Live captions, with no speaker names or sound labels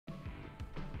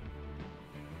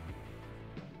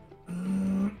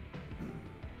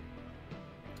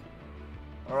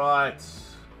Alright.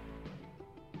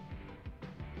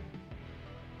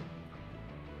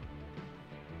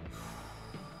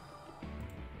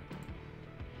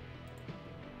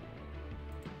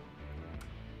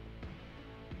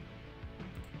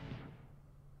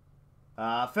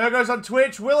 Fergo's on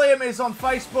Twitch. William is on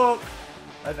Facebook.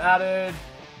 They've added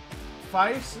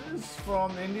faces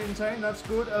from the Indian team. That's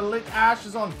good. Elite Ash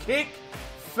is on Kick.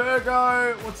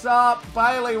 Fergo, what's up?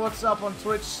 Bailey, what's up on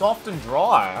Twitch? Soft and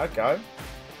dry. Okay.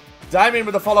 Damien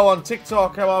with a follow on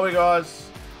TikTok. How are we, guys?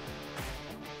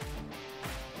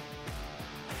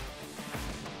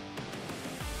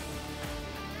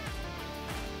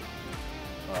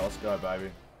 Alright, let's go, baby.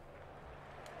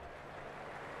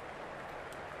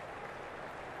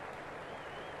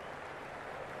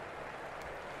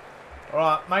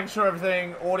 Alright, making sure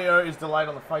everything, audio is delayed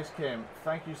on the face cam.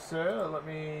 Thank you, sir. Let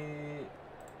me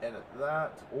edit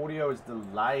that. Audio is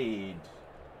delayed.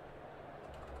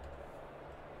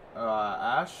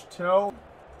 Ash, tell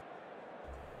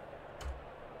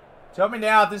me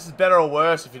now if this is better or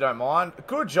worse, if you don't mind.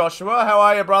 Good, Joshua. How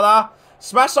are you, brother?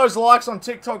 Smash those likes on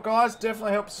TikTok, guys.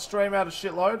 Definitely helps the stream out a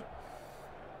shitload.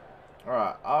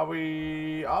 Alright, are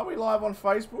we live on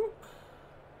Facebook?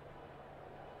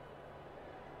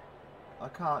 I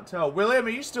can't tell. William, are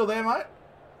you still there, mate?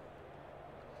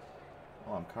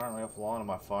 Oh, I'm currently offline on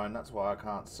my phone. That's why I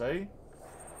can't see.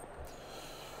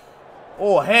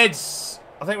 Oh, heads.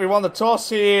 I think we won the toss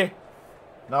here.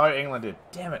 No, England did.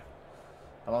 Damn it.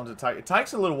 How long did it take? It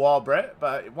takes a little while, Brett.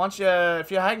 But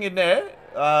if you're hanging in there,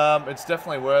 it's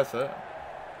definitely worth it.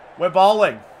 We're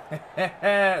bowling.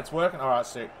 It's working. All right,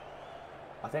 sick.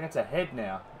 I think it's a head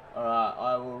now. All right,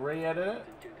 I will re-edit it.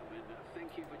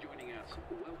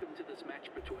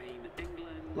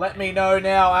 Let me know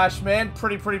now, Ashman.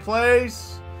 Pretty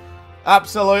please.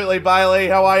 Absolutely, Bailey.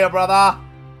 How are you, brother?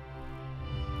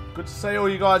 Good to see all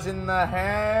you guys in the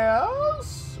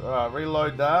house. Alright,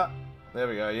 reload that. There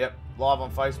we go. Yep. Live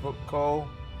on Facebook. Cool.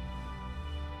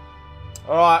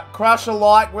 Alright, crush a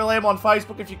like, William, on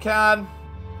Facebook if you can.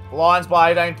 Lions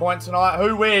by 18 points tonight.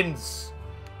 Who wins?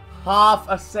 Half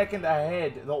a second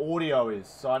ahead, the audio is.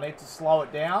 So I need to slow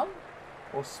it down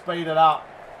or speed it up.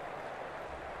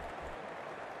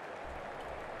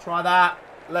 Try that.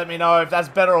 Let me know if that's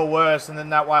better or worse, and then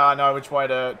that way I know which way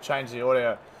to change the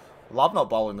audio. Love not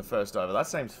bowling the first over. That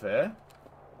seems fair.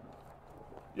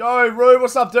 Yo, Rue,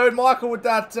 what's up, dude? Michael with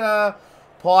that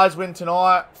Pies win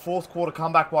tonight. Fourth quarter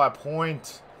comeback by a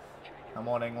point. Come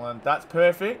on, England. That's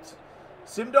perfect.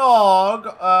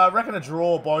 Simdog, reckon a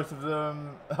draw, both of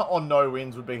them on no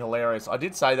wins would be hilarious. I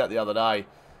did say that the other day.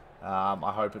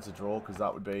 I hope it's a draw because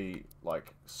that would be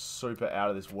like super out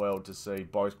of this world to see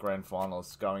both grand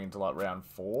finalists going into like round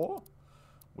 4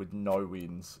 with no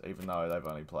wins, even though they've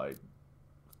only played.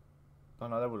 Oh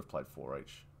no, they would have played 4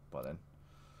 each by then.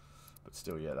 But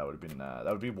still, yeah, that would have been that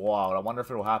would be wild. I wonder if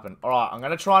it'll happen. All right, I'm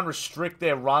going to try and restrict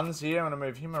their runs here. I'm going to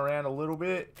move him around a little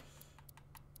bit,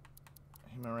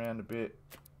 him around a bit,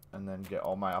 and then get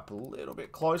Olmay up a little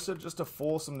bit closer just to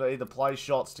force them to either play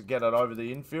shots to get it over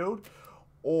the infield.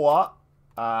 Or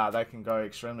they can go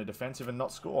extremely defensive and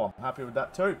not score. I'm happy with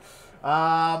that too.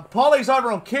 Polly's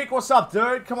over on Kick. What's up,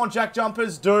 dude? Come on, Jack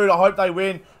Jumpers. Dude, I hope they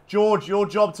win. George, your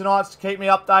job tonight is to keep me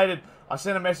updated. I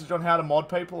sent a message on how to mod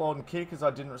people on Kick as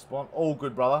I didn't respond. All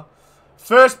good, brother.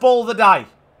 First ball of the day.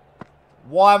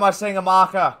 Why am I seeing a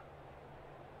marker?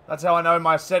 That's how I know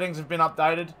my settings have been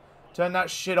updated. Turn that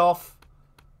shit off.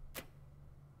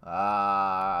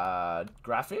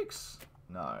 Graphics?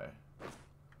 No.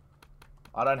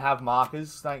 I don't have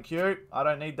markers, thank you. I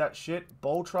don't need that shit.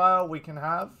 Ball trail we can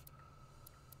have.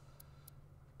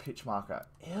 Pitch marker.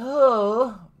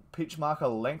 Ew. Pitch marker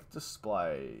length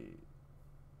display.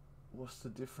 What's the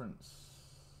difference?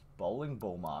 Bowling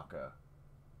ball marker.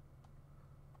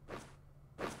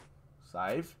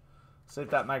 Save. See if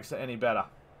that makes it any better.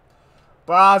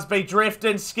 Bars be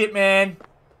drifting, skip man.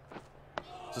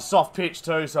 It's a soft pitch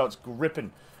too, so it's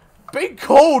gripping. Big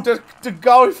call to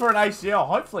go for an ACL.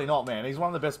 Hopefully not, man. He's one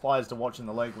of the best players to watch in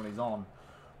the league when he's on.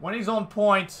 When he's on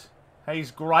point, he's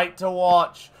great to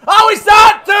watch. Oh, is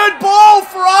that third ball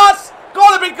for us?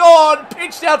 Gotta be gone.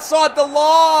 Pitched outside the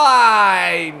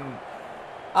line.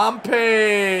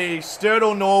 Umpy.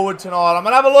 Sturtle Norwood tonight. I'm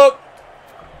going to have a look.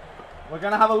 We're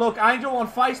going to have a look. Angel on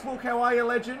Facebook. How are you,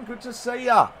 legend? Good to see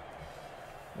ya.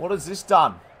 What has this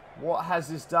done? What has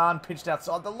this done? Pitched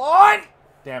outside the line.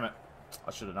 Damn it.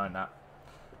 I should have known that.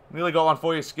 Nearly got one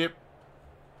for you, Skip.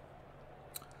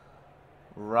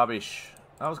 Rubbish.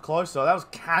 That was close, though. That was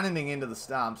cannoning into the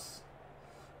stumps.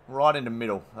 Right in the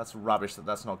middle. That's rubbish that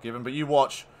that's not given. But you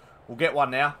watch. We'll get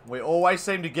one now. We always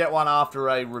seem to get one after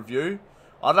a review.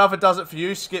 I don't know if it does it for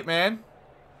you, Skip, man.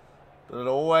 But it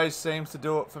always seems to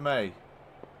do it for me.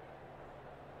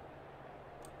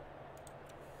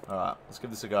 Alright, let's give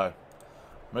this a go.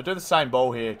 I'm going to do the same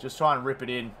ball here. Just try and rip it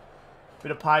in.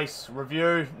 Bit of pace.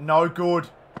 Review. No good.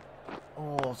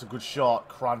 Oh, it's a good shot.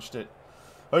 Crunched it.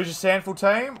 Who's your Sandful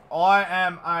team? I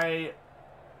am a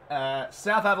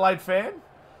South Adelaide fan.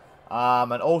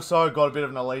 And also got a bit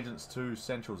of an allegiance to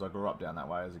Centrals. I grew up down that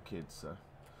way as a kid, so...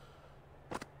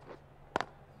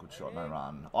 Good shot, no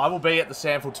run. I will be at the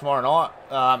Sandful tomorrow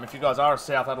night, if you guys are a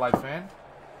South Adelaide fan.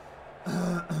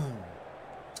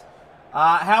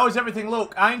 How does everything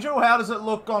look? Angel, how does it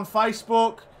look on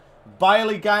Facebook?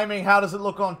 Bailey Gaming, how does it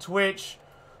look on Twitch?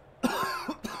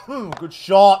 Good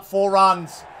shot, 4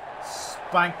 runs.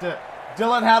 Spanked it.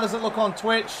 Dylan, how does it look on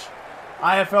Twitch?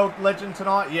 AFL legend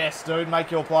tonight? Yes, dude,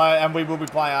 make your play, and we will be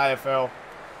playing AFL.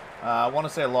 I want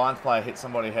to see a Lions player hit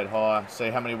somebody head high, see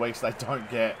how many weeks they don't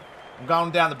get. I'm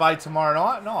going down the bay tomorrow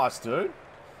night. Nice, dude.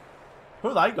 Who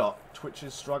have they got? Twitch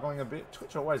is struggling a bit.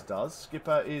 Twitch always does.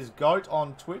 Skipper is GOAT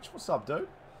on Twitch. What's up, dude?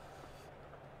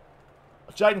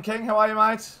 Jaden King, how are you,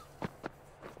 mate?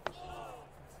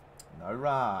 No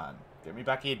run. Get me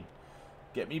back in.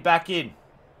 Get me back in.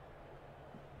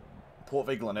 Port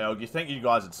v Glenelg. You think you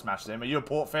guys would smash them? Are you a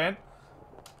Port fan?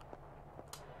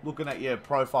 Looking at your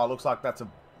profile, looks like that's a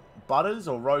Butters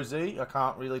or Rosie. I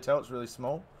can't really tell. It's really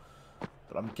small.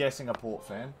 But I'm guessing a Port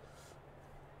fan.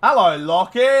 Hello,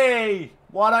 Lockie!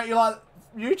 Why don't you like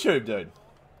YouTube, dude?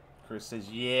 Chris says,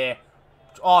 yeah.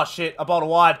 Oh, shit. I bowled a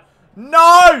wide.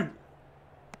 No!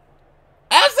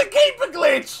 How's the keeper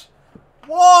glitch?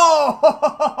 Whoa!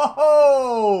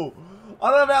 I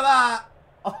don't know about that.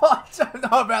 I don't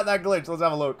know about that glitch. Let's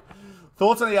have a look.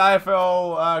 Thoughts on the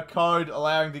AFL code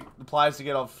allowing the players to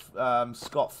get off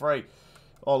scot-free?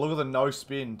 Oh, look at the no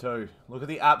spin, too. Look at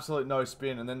the absolute no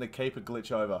spin, and then the keeper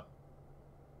glitch over.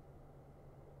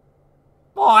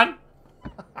 Mine.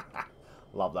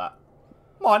 Love that.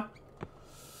 Mine.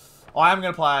 I am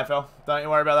going to play AFL. Don't you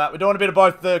worry about that. We're doing a bit of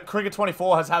both. The Cricket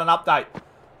 24 has had an update.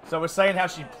 So we're seeing how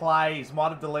she plays. Might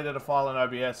have deleted a file in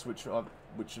OBS, which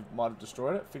might have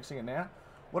destroyed it. Fixing it now.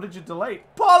 What did you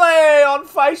delete? Polly on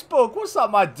Facebook. What's up,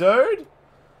 my dude?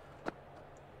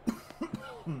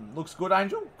 Looks good,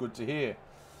 Angel. Good to hear.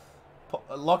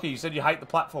 Lockie, you said you hate the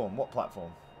platform. What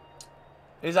platform?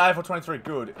 Is AFL 23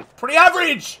 good? It's pretty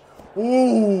average.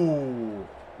 Ooh.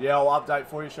 Yeah, I'll update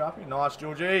for you, Sharpy. Nice,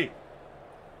 Georgie.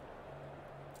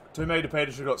 2 meter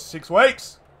Peterson got 6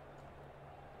 weeks.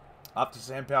 Up to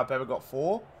Sam Power Pepper got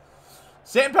 4.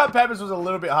 Sam Power Peppers was a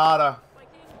little bit harder.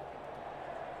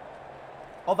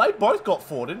 Oh, they both got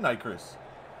 4, didn't they, Chris?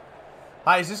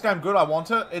 Hey, is this game good? I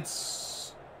want it.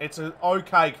 It's an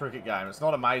okay cricket game. It's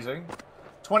not amazing.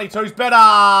 22's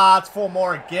better. It's 4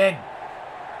 more again.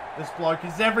 This bloke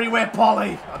is everywhere,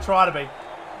 Polly. I try to be.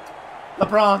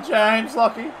 LeBron James,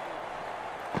 Lockie.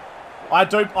 I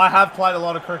have played a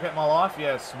lot of cricket in my life,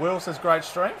 yes. Will says great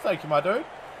stream. Thank you, my dude.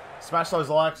 Smash those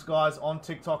likes, guys, on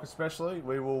TikTok especially.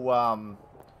 We will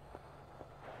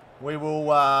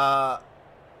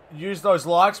use those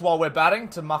likes while we're batting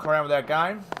to muck around with our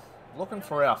game. Looking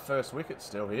for our first wicket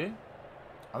still here.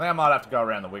 I think I might have to go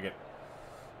around the wicket.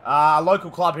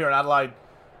 Local club here in Adelaide.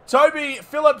 Toby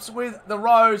Phillips with the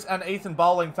Rose and Ethan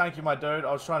Bowling. Thank you, my dude.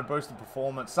 I was trying to boost the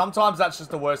performance. Sometimes that's just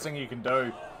the worst thing you can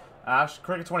do. Ash,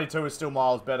 Cricket 22 is still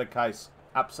miles better case.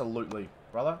 Absolutely,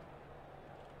 brother.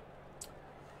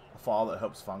 A file that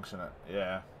helps function it.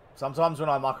 Yeah. Sometimes when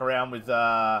I muck around with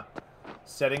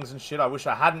settings and shit, I wish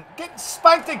I hadn't. Get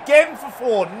spanked again for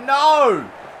 4. No!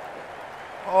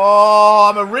 Oh,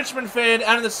 I'm a Richmond fan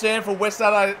and in the stand for West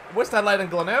Adelaide and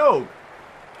Glenelg.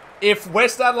 If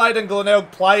West Adelaide and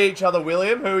Glenelg play each other,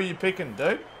 William, who are you picking,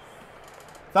 dude?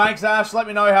 Thanks, Ash. Let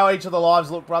me know how each of the lives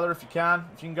look, brother, if you can.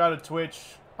 If you can go to Twitch.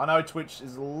 I know Twitch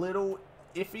is a little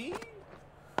iffy.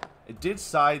 It did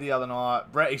say the other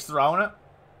night. Brett, he's throwing it.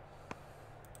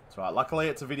 That's right. Luckily,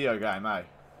 it's a video game, eh?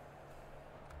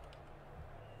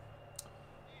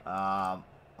 I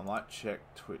might check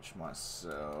Twitch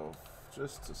myself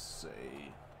just to see.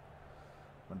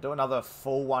 I'm going to do another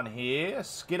full one here.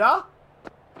 Skidder.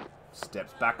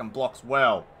 Steps back and blocks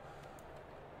well.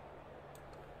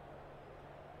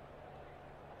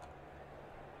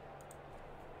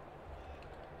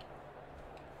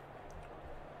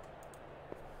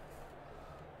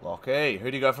 Lockie, who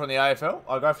do you go for in the AFL?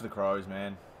 I go for the Crows,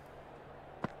 man.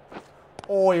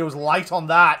 Oh, he was late on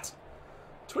that.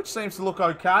 Twitch seems to look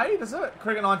okay, does it?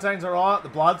 Cricket 19's alright, the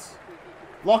Bloods.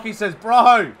 Lockie says,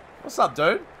 bro, what's up,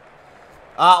 dude?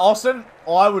 Austin,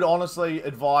 I would honestly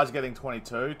advise getting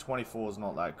 22. 24 is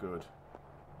not that good.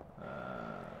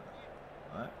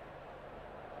 Right.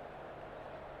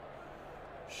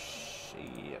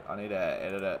 Shit. I need to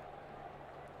edit it.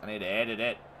 I need to edit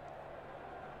it.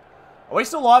 Are we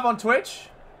still live on Twitch?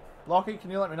 Lockie,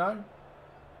 can you let me know?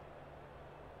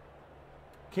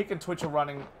 Kick and Twitch are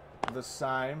running the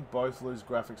same. Both lose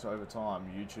graphics over time.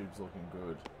 YouTube's looking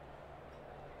good.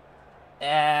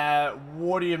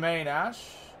 What do you mean, Ash?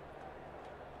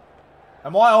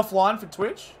 Am I offline for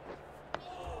Twitch?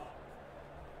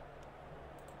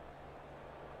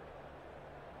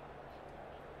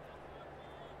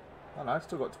 I don't know,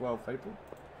 still got 12 people.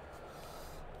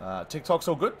 TikTok's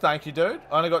all good, thank you, dude.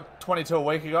 I only got 22 a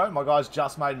week ago. My guys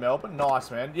just made Melbourne. Nice,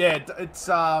 man. Yeah, it's,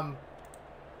 no,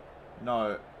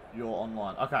 you're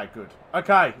online. Okay, good.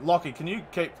 Okay, Lockie, can you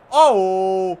keep...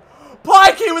 Oh!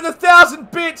 Pikey with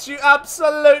 1,000 bits, you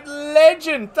absolute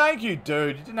legend! Thank you,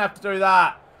 dude. You didn't have to do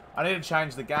that. I need to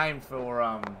change the game for,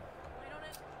 all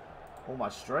my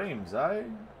streams, eh?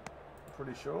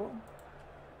 Pretty sure.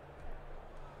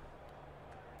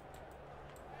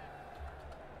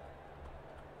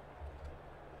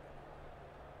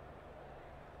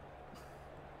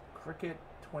 Cricket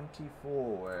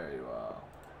 24, where you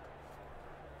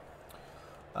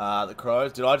are. The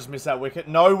Crows. Did I just miss that wicket?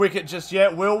 No wicket just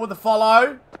yet. Will with the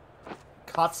follow.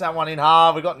 Cuts that one in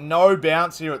half. We got no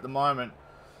bounce here at the moment.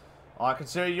 I can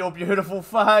see your beautiful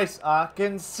face. I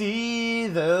can see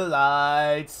the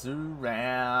light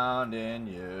surrounding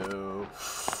you.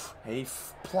 He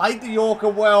played the Yorker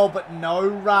well, but no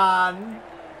run.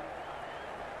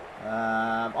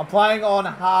 I'm playing on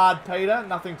hard, Peter.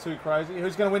 Nothing too crazy.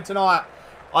 Who's going to win tonight?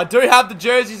 I do have the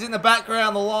jerseys in the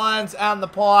background, the Lions and the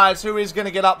Pies. Who is going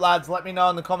to get up, lads? Let me know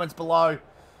in the comments below.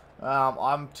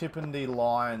 I'm tipping the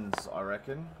Lions, I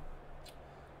reckon.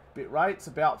 Bit rate's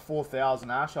about 4,000,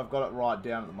 Ash. I've got it right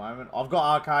down at the moment. I've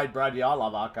got Arcade, Brad. Yeah, I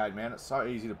love Arcade, man. It's so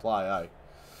easy to play, eh?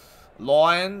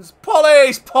 Lions.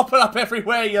 Polly's popping up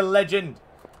everywhere, you legend.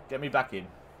 Get me back in.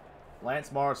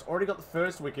 Lance Morris already got the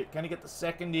first wicket. Can he get the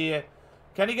second here?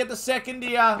 Can he get the second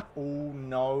here? Oh,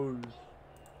 no.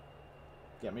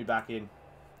 Get me back in.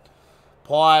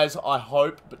 Pies, I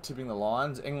hope, but tipping the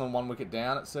Lions. England 1 wicket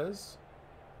down, it says.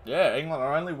 Yeah, England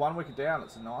are only 1 wicket down.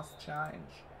 It's a nice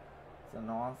change. It's a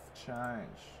nice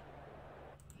change.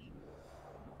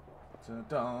 So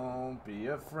don't be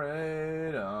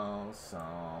afraid of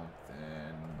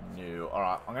something new.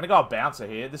 Alright, I'm going to go a bouncer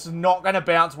here. This is not going to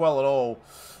bounce well at all.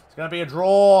 It's going to be a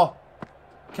draw.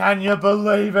 Can you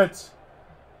believe it?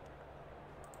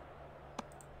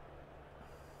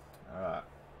 Alright.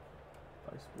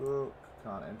 Facebook.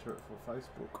 Can't enter it for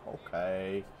Facebook.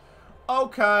 Okay.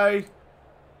 Okay.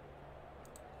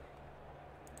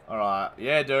 Alright.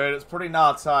 Yeah, dude. It's pretty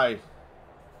nuts, hey?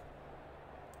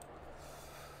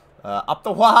 Up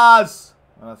the waz.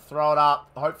 I'm going to throw it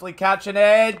up. Hopefully catch an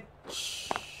edge.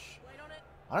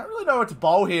 I don't really know what to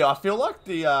bowl here. I feel like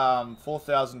the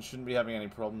 4,000 shouldn't be having any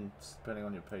problems depending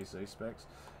on your PC specs.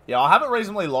 Yeah, I have it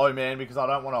reasonably low, man, because I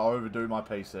don't want to overdo my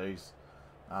PCs.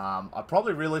 I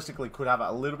probably realistically could have it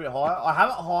a little bit higher. I have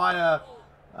it higher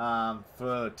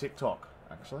for TikTok,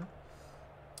 actually,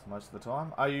 most of the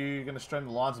time. Are you going to stream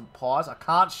the Lions and Pies? I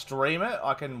can't stream it.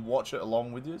 I can watch it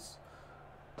along with you.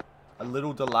 A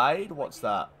little delayed? What's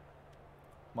that?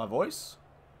 My voice?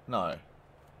 No.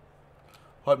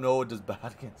 Hope Norwood does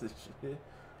bad against this shit.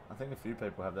 I think a few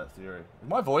people have that theory. Is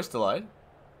my voice delayed?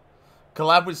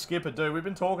 Collab with Skipper, dude. We've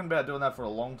been talking about doing that for a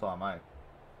long time, eh?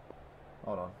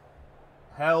 Hold on.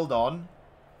 Held on.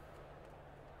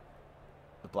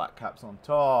 The black cap's on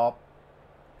top.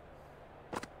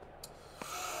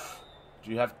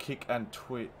 Do you have Kick and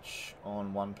Twitch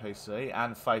on one PC?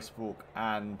 And Facebook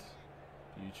and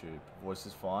YouTube? Voice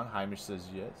is fine. Hamish says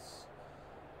yes.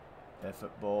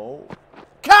 Effort ball.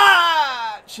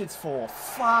 Catch! It's 4.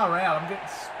 Far out. I'm getting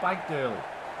spanked early.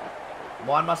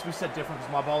 Mine must be set different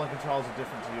because my bowling controls are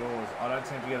different to yours. I don't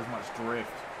seem to get as much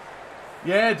drift.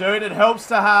 Yeah, dude. It helps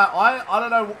to have... I don't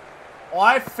know.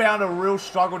 I found a real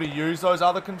struggle to use those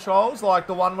other controls. Like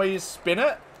the one where you spin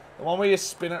it. The one where you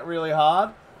spin it really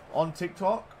hard on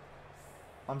TikTok.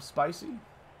 I'm spacey.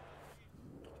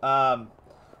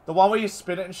 The one where you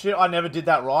spin it and shit, I never did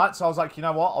that right. So I was like, you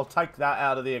know what? I'll take that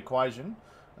out of the equation.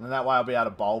 And then that way I'll be able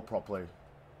to bowl properly.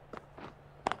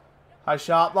 Hey,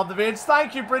 Sharp. Love the vids.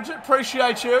 Thank you, Bridget.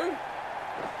 Appreciate you.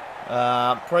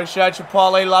 Appreciate you,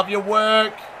 Polly. Love your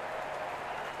work.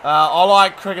 I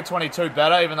like Cricket 22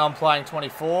 better, even though I'm playing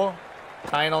 24.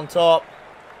 Kane on top.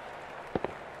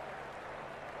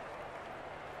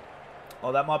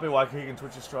 Oh, that might be why Kick and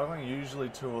Twitch is struggling. Usually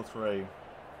 2 or 3.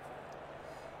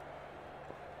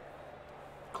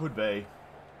 Could be.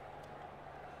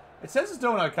 It says it's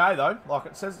doing okay, though. Like,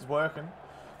 it says it's working.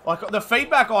 Like, the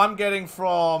feedback I'm getting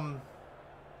from...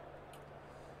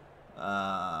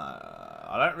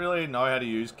 I don't really know how to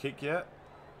use kick yet.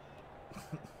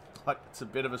 Like, it's a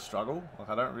bit of a struggle. Like,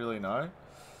 I don't really know.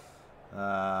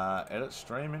 Edit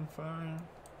stream info.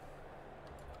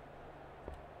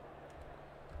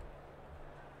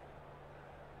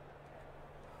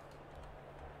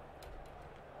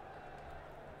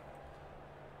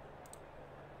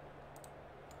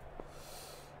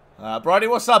 Brody,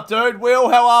 what's up, dude? Will,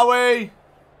 how are we?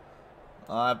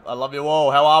 I love you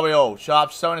all. How are we all?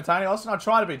 Sharp, so entertaining. Also, I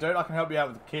try to be, dude. I can help you out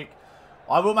with the kick.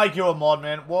 I will make you a mod,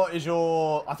 man. What is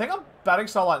your... I think I'm batting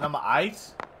style like number 8.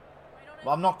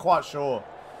 But I'm not quite sure.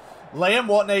 Liam,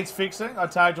 what needs fixing? I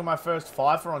tagged you my first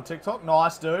 5 on TikTok.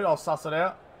 Nice, dude. I'll suss it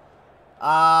out.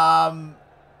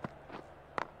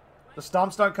 The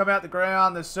stumps don't come out the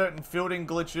ground. There's certain fielding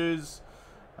glitches.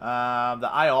 The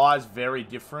AI is very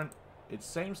different. It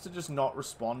seems to just not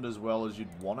respond as well as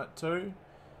you'd want it to.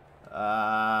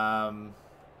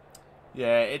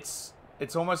 Yeah, it's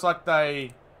almost like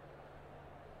they...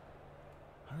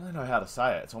 I don't really know how to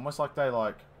say it. It's almost like they,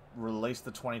 like, released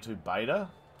the 22 beta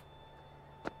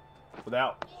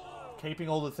without keeping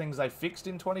all the things they fixed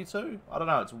in 22. I don't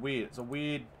know. It's weird. It's a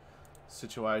weird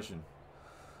situation.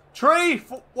 Tree!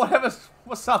 Whatever.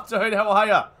 What's up, dude? How are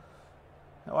ya?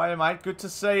 How are you, mate? Good to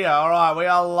see ya. Alright, we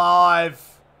are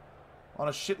live on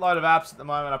a shitload of apps at the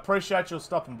moment. I appreciate you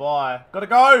stopping by. Gotta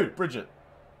go, Bridget.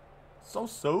 So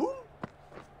soon?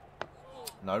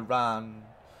 No run.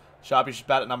 Sharpy should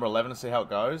bat at number 11 and see how it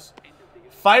goes.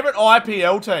 Favourite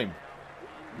IPL team?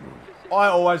 I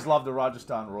always love the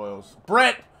Rajasthan Royals.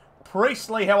 Brett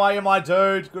Priestley, how are you, my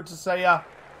dude? Good to see ya.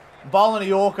 Bowling a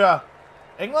Yorker.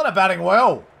 England are batting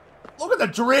well. Look at the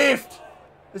drift.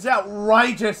 It's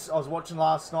outrageous. I was watching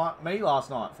last night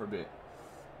for a bit.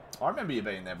 I remember you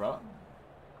being there, brother.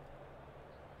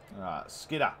 Alright,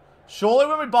 Skidder. Surely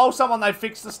when we bowl someone, they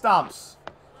fix the stumps.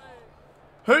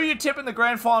 Who are you tipping the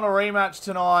grand final rematch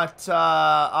tonight,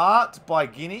 Art, by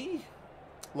Guinea?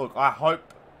 Look, I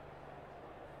hope...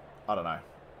 I don't know.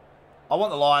 I want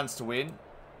the Lions to win.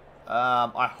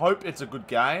 I hope it's a good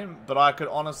game, but I could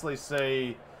honestly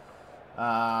see...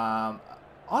 I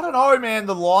don't know, man.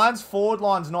 The Lions' forward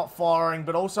line's not firing,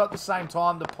 but also at the same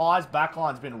time, the Pies' back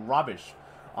line's been rubbish.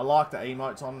 I like the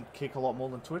emotes on kick a lot more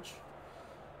than Twitch.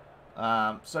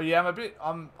 So yeah,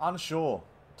 I'm unsure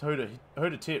who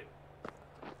to tip.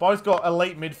 Both got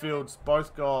elite midfields.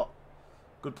 Both got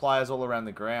good players all around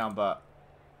the ground, but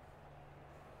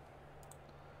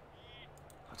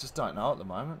I just don't know at the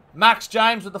moment. Max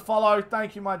James with the follow.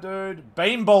 Thank you, my dude.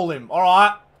 Beanball him. All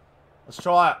right. Let's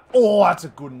try it. Oh, that's a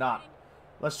good nut.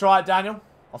 Let's try it, Daniel.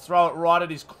 I'll throw it right at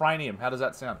his cranium. How does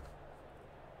that sound?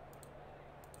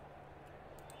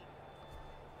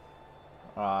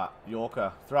 All right,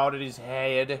 Yorker. Throw it at his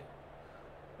head.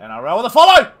 And I roll with the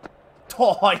follow.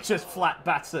 Oh, he just flat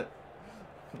bats it.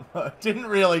 Didn't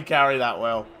really carry that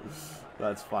well.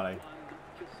 That's funny.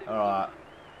 Alright.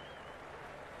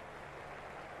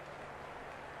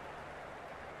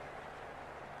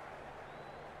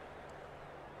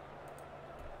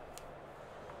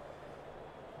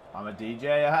 I'm a DJ,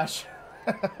 Ash.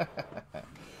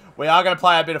 We are going to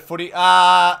play a bit of footy.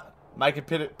 Make a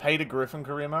Peter Griffin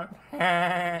career mode.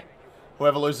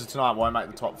 Whoever loses tonight won't make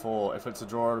the top 4. If it's a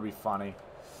draw, it'll be funny.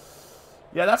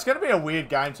 Yeah, that's going to be a weird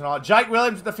game tonight. Jake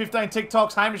Williams with the 15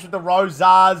 TikToks. Hamish with the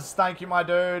Rosas. Thank you, my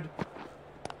dude.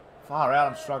 Far out,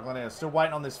 I'm struggling here. Still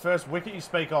waiting on this first wicket you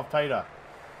speak of, Peter.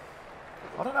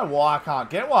 I don't know why I can't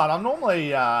get one. I'm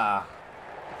normally going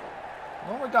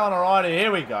alright here.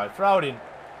 Here we go. Throw it in. Did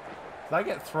they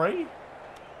get 3?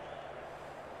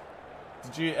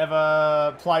 Did you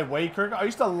ever play Wii cricket? I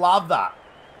used to love that.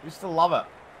 I used to love it.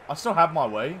 I still have my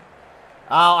Wii.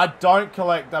 I don't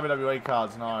collect WWE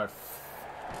cards, no.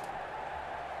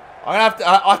 I'm gonna have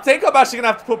to. I think I'm actually gonna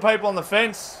have to put people on the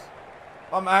fence.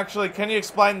 Can you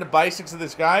explain the basics of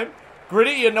this game?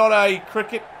 Gritty, you're not a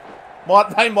cricket.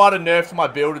 They might have nerfed my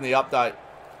build in the update.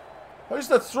 Who's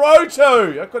the throw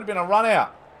to? That could have been a run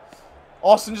out.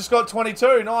 Austin just got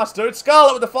 22. Nice, dude.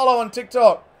 Scarlet with the follow on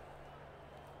TikTok.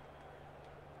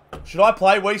 Should I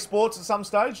play Wii Sports at some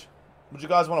stage? Would you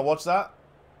guys want to watch that?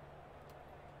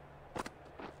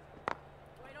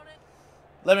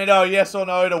 Let me know yes or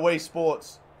no to Wii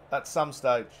Sports at some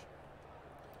stage.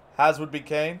 Haz would be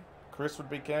keen. Chris would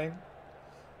be keen.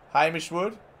 Hamish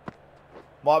would.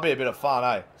 Might be a bit of fun,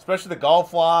 eh? Especially the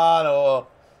golf one or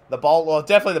the bowl. Well,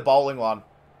 definitely the bowling one.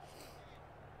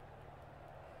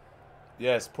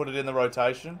 Yes, put it in the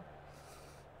rotation.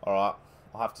 Alright.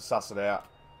 I'll have to suss it out.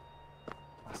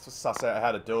 I have to suss out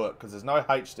how to do it because there's no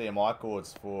HDMI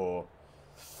cords to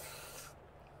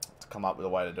come up with a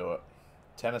way to do it.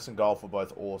 Tennis and golf are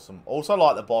both awesome. Also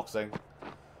like the boxing.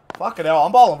 Fucking hell,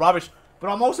 I'm bowling rubbish. But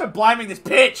I'm also blaming this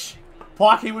pitch.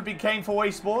 Pikey would be keen for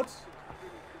Wii Sports.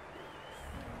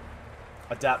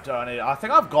 Adapter I need. I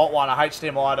think I've got one. A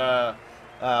HDMI to...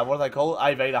 what do they call it?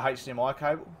 AV to HDMI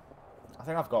cable. I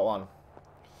think I've got one.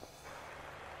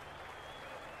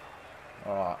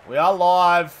 Alright. We are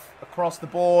live across the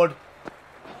board.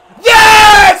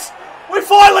 Yes! We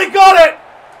finally got it!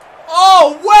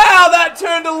 Oh, wow! That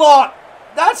turned a lot.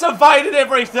 That's evaded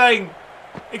everything.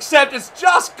 Except it's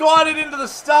just guided into the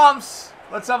stumps.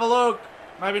 Let's have a look.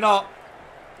 Maybe not.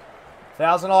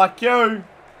 1000 IQ.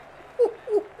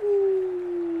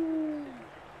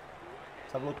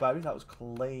 Let's have a look, baby. That was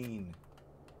clean.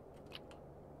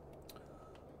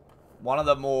 One of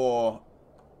the more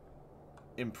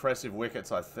impressive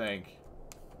wickets, I think.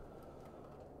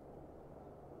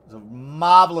 It was a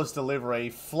marvellous delivery.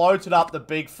 Floated up the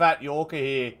big fat Yorker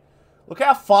here. Look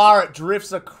how far it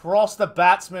drifts across the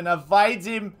batsman. Evades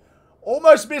him.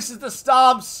 Almost misses the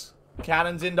stumps.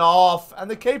 Cannons into off. And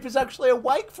the keeper's actually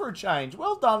awake for a change.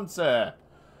 Well done, sir.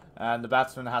 And the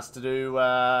batsman has to do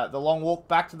the long walk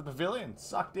back to the pavilion.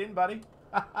 Sucked in, buddy.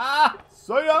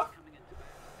 See ya.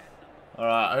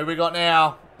 Alright, who we got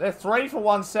now? They're 3 for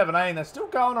 117. They're still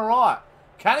going alright.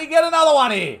 Can he get another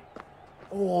one here?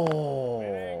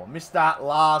 Oh, missed that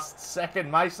last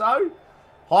second, Meso.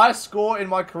 Highest score in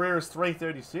my career is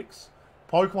 336.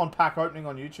 Pokemon pack opening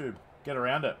on YouTube. Get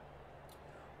around it.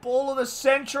 Ball of the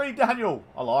century, Daniel.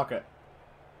 I like it.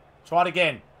 Try it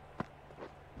again.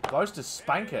 Goes to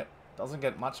spank it. Doesn't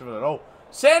get much of it at all.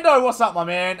 Sando, what's up, my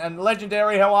man? And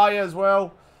Legendary, how are you as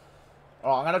well?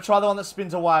 Alright, I'm going to try the one that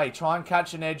spins away. Try and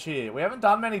catch an edge here. We haven't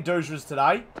done many doojers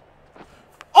today.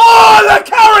 Oh, the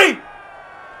carry!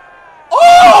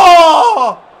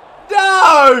 Oh!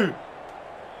 No!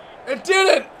 It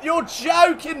didn't! You're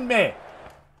joking me!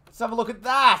 Let's have a look at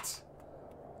that.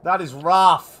 That is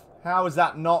rough. How is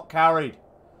that not carried?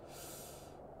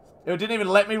 It didn't even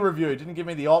let me review. It didn't give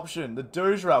me the option. The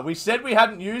Doojra. We said we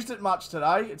hadn't used it much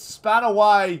today. It span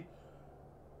away.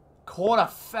 Caught a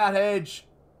fat edge.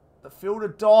 The fielder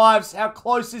dives. How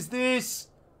close is this?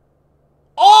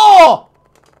 Oh!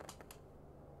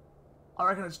 I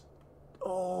reckon it's...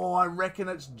 Oh, I reckon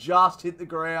it's just hit the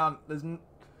ground. There's no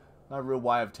real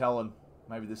way of telling.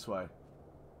 Maybe this way.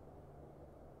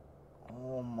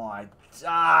 Oh my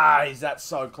days. That's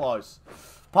so close.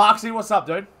 Parksy, what's up,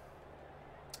 dude?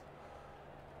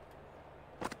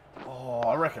 Oh,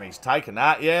 I reckon he's taken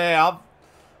that. Yeah,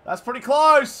 that's pretty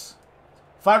close.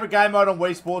 Favorite game mode on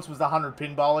Wii Sports was the 100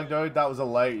 pin bowling, dude. That was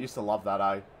elite. Used to love that,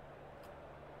 eh?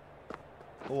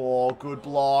 Oh, good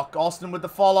block. Austin with the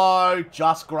follow.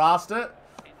 Just grassed it.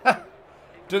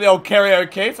 Do the old Kerry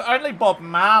O'Keefe. Only Bob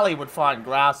Marley would find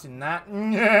grass in that.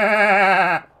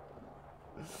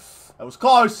 That was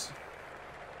close.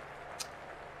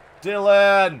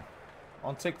 Dylan.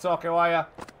 On TikTok, how are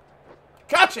you?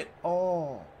 Catch it.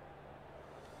 Oh.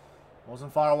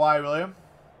 Wasn't far away, William.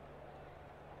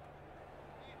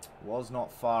 Was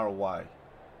not far away.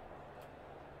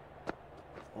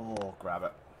 Oh, grab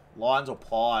it. Lions or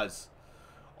pies?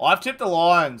 I've tipped the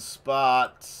Lions,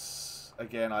 but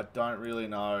again, I don't really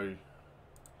know.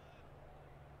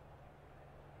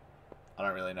 I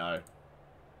don't really know.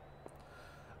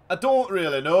 I don't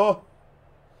really know.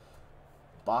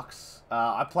 Bucks.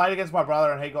 I played against my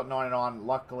brother and he got 99.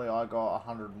 Luckily, I got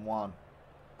 101.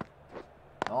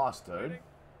 Nice, dude.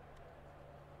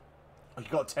 You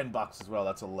got 10 bucks as well.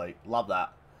 That's elite. Love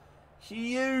that.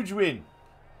 Huge win.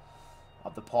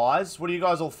 Up the pies. What do you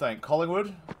guys all think?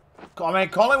 Collingwood? I mean,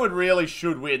 Collingwood really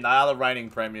should win. They are the reigning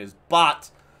premiers.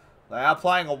 But they are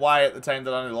playing away at the team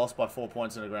that only lost by 4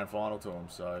 points in the grand final to them.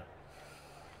 So,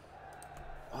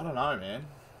 I don't know, man.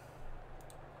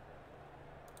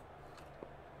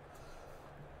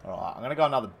 Alright, I'm going to go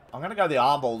another... I'm going to go the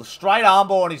arm ball. The straight arm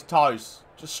ball on his toes.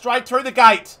 Just straight through the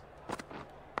gate.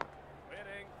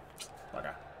 Okay.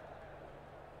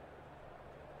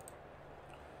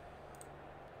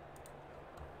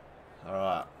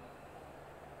 Alright.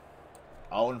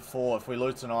 0-4. If we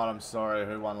lose tonight, I'm sorry.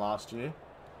 Who won last year?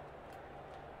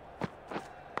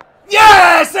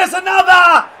 Yes! There's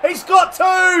another! He's got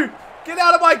 2! Get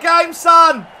out of my game,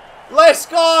 son! Let's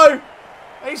go!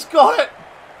 He's got it!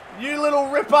 You little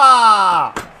ripper!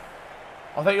 I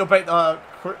think you'll beat the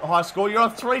high score. You're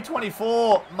on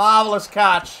 324. Marvellous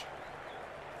catch.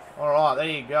 Alright, there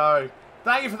you go.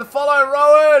 Thank you for the follow,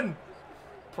 Rowan!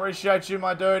 Appreciate you,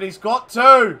 my dude. He's got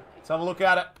 2. Let's have a look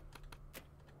at it.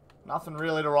 Nothing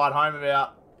really to write home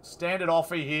about. Standard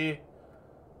offie here.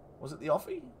 Was it the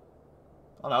offie?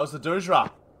 Oh no, it was the Doojra.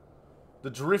 The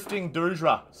drifting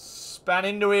Doojra. Span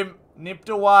into him. Nipped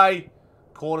away.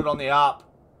 Caught it on the up.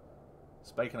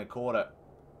 Speaking of caught it.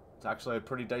 It's actually a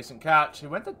pretty decent catch. He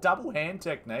went the double hand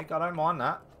technique. I don't mind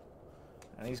that.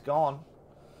 And he's gone.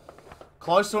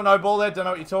 Close to a no ball there. Don't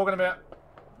know what you're talking about.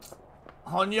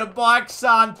 On your bike,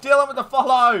 son. Dylan with the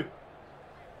follow.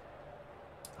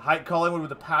 Hate Collingwood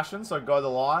with a passion, so go the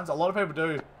Lions. A lot of people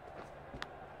do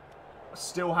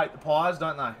still hate the Pies,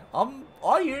 don't they?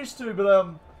 I used to, but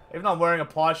even though I'm wearing a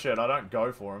Pie shirt, I don't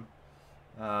go for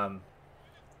them.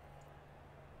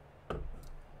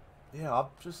 Yeah,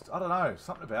 I don't know,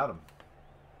 something about them.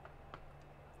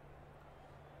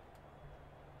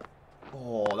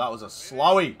 Oh, that was a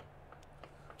slowie.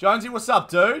 Jonesy, what's up,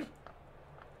 dude?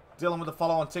 Dylan with the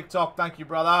follow on TikTok. Thank you,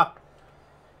 brother.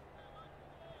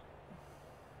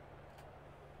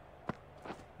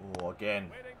 Oh,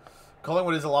 again.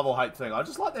 Collingwood is a love or hate thing.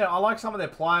 I like some of their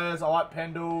players. I like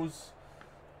Pendles.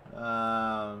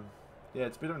 Yeah,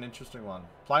 it's a bit of an interesting one.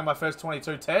 Playing my first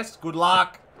 22 test. Good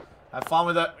luck. Have fun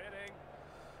with it.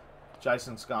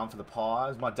 Jason's going for the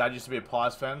Pies. My dad used to be a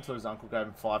Pies fan until his uncle gave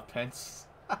him 5 pence.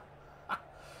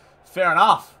 Fair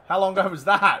enough. How long ago was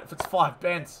that? If it's 5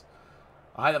 pence.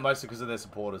 I hate that mostly because of their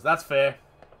supporters. That's fair.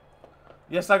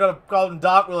 Yes, they got a golden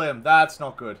duck, William. That's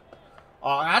not good.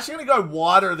 Oh, I'm actually going to go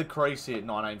wider of the crease here at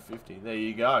 1950. There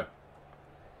you go.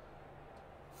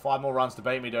 5 more runs to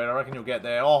beat me, dude. I reckon you'll get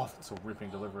there. Oh, that's a ripping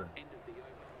delivery.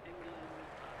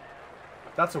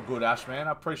 That's all good, Ash, man.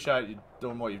 I appreciate you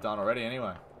doing what you've done already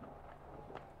anyway.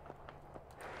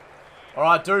 All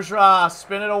right, Dujra,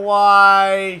 spin it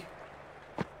away.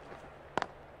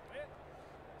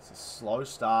 It's a slow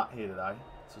start here today.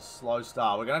 It's a slow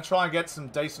start. We're going to try and get some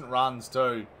decent runs,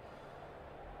 too.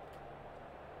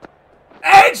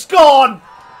 Edge gone!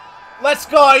 Let's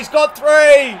go. He's got 3.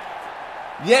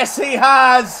 Yes, he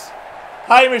has.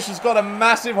 Hamish has got a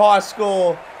massive high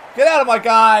score. Get out of my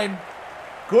game.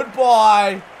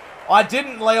 Goodbye. I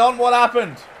didn't, Leon. What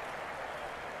happened?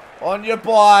 On your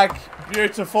bike.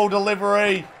 Beautiful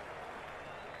delivery.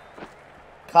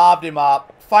 Carved him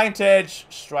up. Faint edge.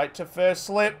 Straight to first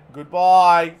slip.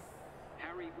 Goodbye.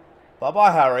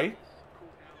 Bye-bye, Harry.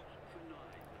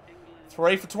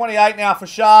 3 for 28 now for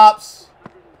Sharps.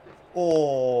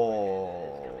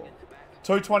 Oh.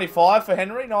 225 for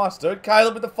Henry. Nice, dude.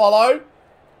 Caleb with the follow.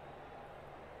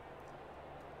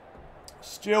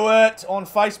 Stuart on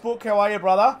Facebook. How are you,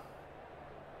 brother?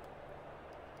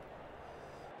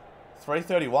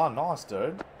 331. Nice,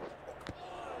 dude.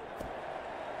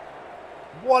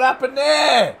 What happened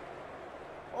there?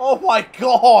 Oh, my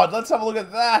God. Let's have a look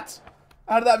at that.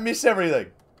 How did that miss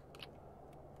everything?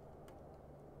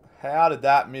 How did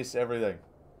that miss everything?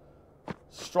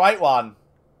 Straight one.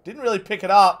 Didn't really pick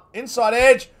it up. Inside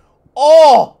edge.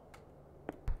 Oh!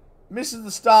 Misses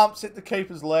the stumps. Hit the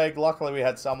keeper's leg. Luckily, we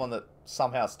had someone that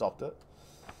somehow stopped it.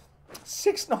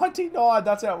 699.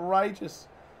 That's outrageous.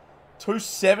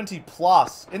 270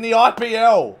 plus. In the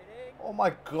IPL. Oh,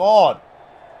 my God.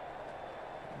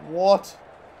 What?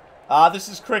 This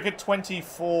is cricket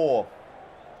 24.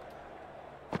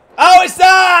 Oh, it's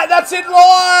that! That's in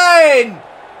line!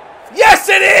 Yes,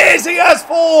 it is! He has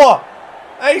 4!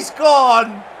 He's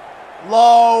gone.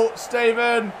 Low,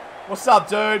 Steven. What's up,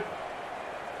 dude?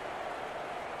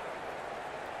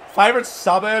 Favourite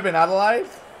suburb in Adelaide?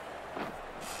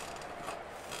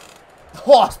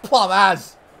 Oh, it's plum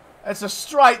as. It's a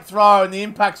straight throw and the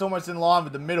impact's almost in line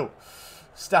with the middle.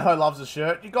 Stato loves the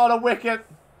shirt. You got a wicket.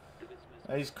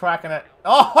 He's cracking it.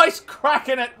 Oh, he's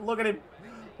cracking it. Look at him.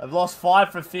 I've lost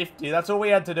 5 for 50. That's all we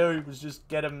had to do was just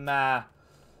get him. Alright,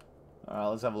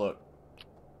 let's have a look.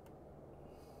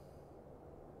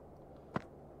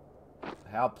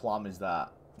 How plum is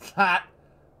that? That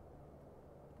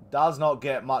does not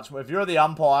get much more. If you're the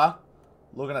umpire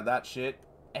looking at that shit,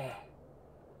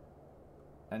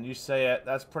 and you see it,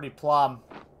 that's pretty plum.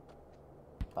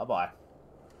 Bye-bye.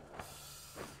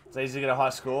 It's easy to get a high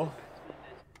score.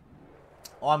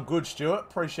 I'm good, Stuart.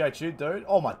 Appreciate you, dude.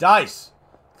 Oh, my days.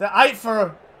 They're 8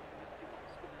 for...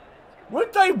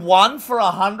 Weren't they 1 for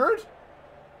 100?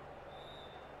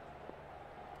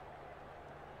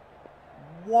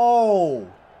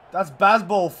 Whoa. That's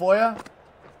Bazball for you.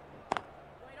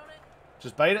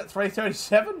 Just beat it.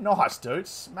 337. Nice, dude.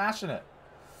 Smashing it.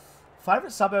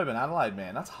 Favourite suburb in Adelaide,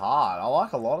 man. That's hard. I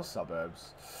like a lot of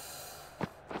suburbs.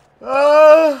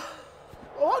 I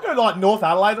might go like North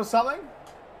Adelaide or something.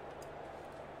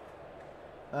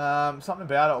 Something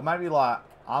about it. Or maybe like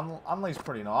Unley's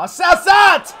pretty nice.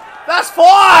 Southside! That's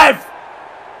 5!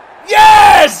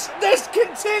 Yes! This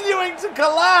continuing to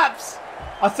collapse.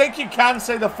 I think you can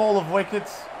see the fall of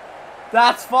wickets.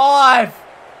 That's 5.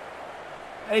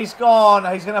 He's gone.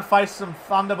 He's going to face some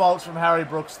thunderbolts from Harry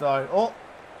Brooks, though. Oh,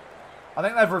 I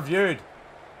think they've reviewed.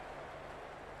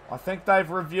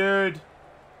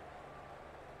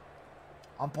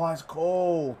 Umpire's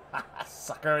call.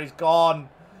 Sucker, he's gone.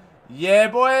 Yeah,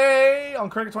 boy. On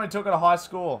Cricket 22, got a high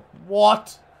score.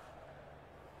 What?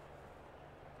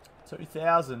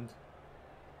 2,000.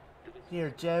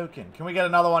 You're joking. Can we get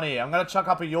another one here? I'm going to chuck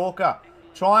up a Yorker.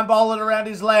 Try and bowl it around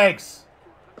his legs.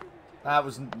 That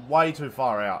was way too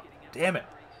far out. Damn it.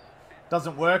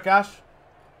 Doesn't work, Ash.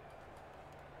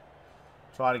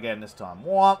 Try it again this time.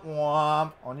 Womp,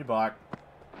 womp. On your bike.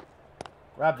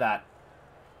 Grab that.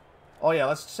 Oh, yeah.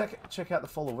 Let's check out the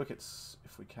full of wickets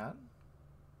if we can.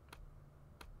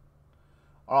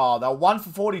 Oh, they're 1 for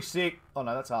 46. Oh,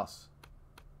 no. That's us.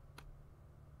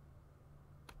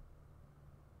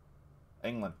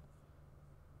 England.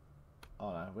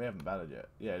 Oh, no. We haven't batted yet.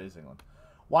 Yeah, it is England.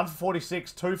 1 for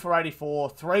 46, 2 for 84,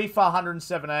 3 for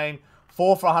 117,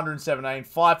 4 for 117,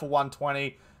 5 for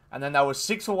 120, and then there was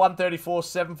 6 for 134,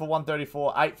 7 for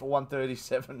 134, 8 for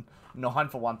 137, 9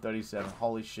 for 137.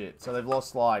 Holy shit. So they've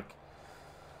lost like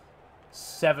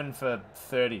 7 for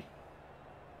 30.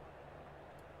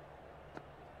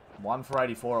 1 for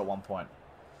 84 at one point.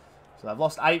 So they've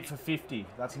lost 8 for 50.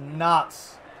 That's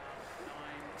nuts.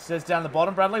 It says down the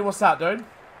bottom, Bradley, what's that, dude?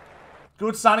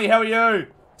 Good, Sonny, how are you?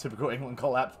 Typical England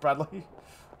collapse, Bradley.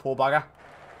 Poor bugger.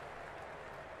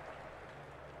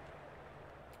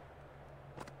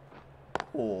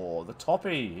 Oh, the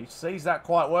toppy. He sees that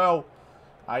quite well.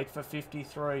 8 for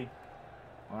 53.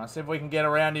 Well, I see if we can get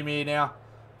around him here now.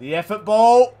 The effort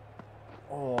ball.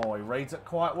 Oh, he reads it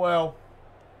quite well.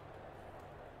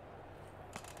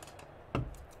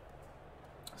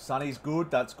 Sonny's good.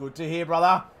 That's good to hear,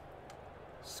 brother.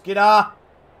 Skidder.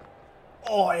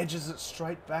 Oh, edges it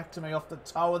straight back to me off the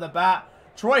toe of the bat.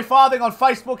 Troy Farthing on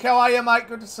Facebook. How are you, mate?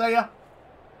 Good to see you.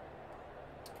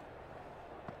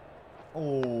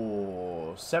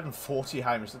 Oh, 740,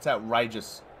 Hamish. That's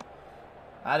outrageous.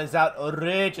 That is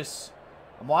outrageous.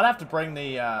 I might have to bring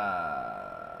the...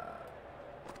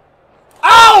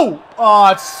 Oh! Oh,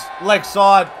 it's leg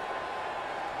side.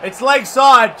 It's leg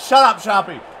side. Shut up,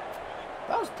 Sharpy.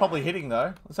 That was probably hitting,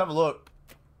 though. Let's have a look.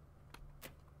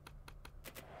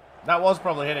 That was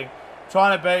probably hitting.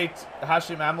 Trying to beat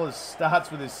Hashim Amla's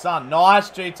starts with his son. Nice,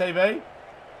 GTV.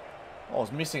 Oh, I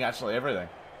was missing actually everything.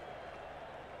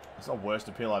 It's the worst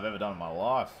appeal I've ever done in my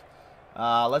life.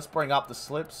 Let's bring up the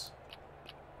slips.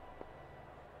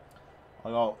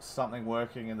 I got something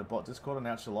working in the bot Discord.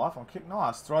 Announce your life on kick.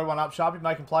 Nice. Throw one up, Sharpy.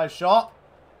 Making play a shot.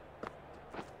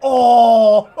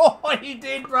 Oh! Oh, he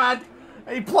did, Brad.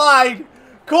 He played.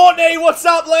 Courtney, what's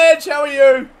up, Ledge? How are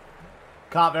you?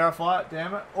 Can't verify it,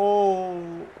 damn it.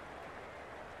 Oh.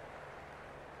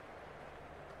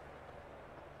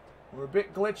 We're a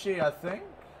bit glitchy, I think.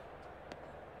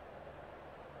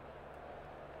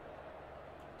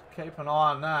 Keep an eye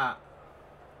on that.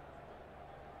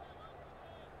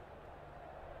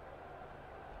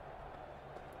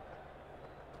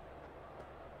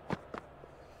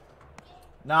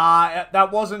 Nah,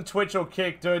 that wasn't Twitch or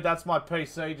Kick, dude. That's my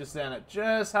PC just then. It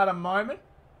just had a moment.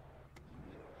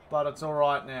 But it's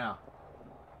alright now.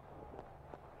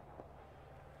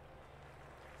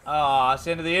 Ah, it's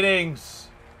the end of the innings.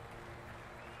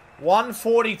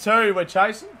 142 we're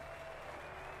chasing.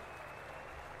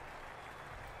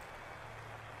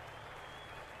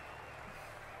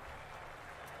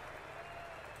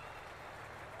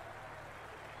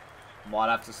 Might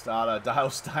have to start a Dale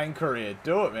Steyn career.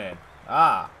 Do it, man.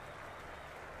 Ah.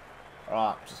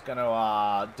 Alright, just going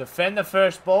to defend the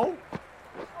first ball.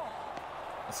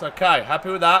 It's okay. Happy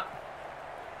with that.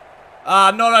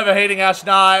 Not overheating, Ash.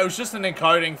 No, it was just an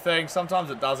encoding thing. Sometimes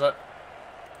it does it.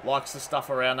 Likes the stuff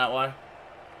around that way.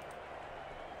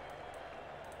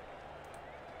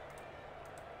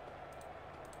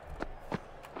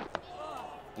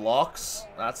 Blocks.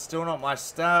 That's still not my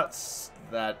stats.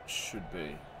 That should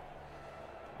be.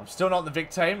 I'm still not the Vic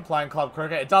team playing club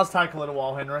cricket. It does take a little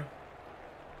while, Henry.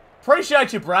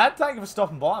 Appreciate you, Brad. Thank you for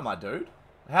stopping by, my dude.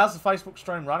 How's the Facebook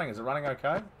stream running? Is it running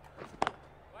okay?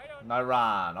 No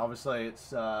run. Obviously,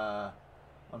 it's... I'm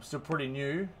still pretty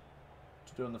new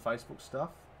to doing the Facebook stuff.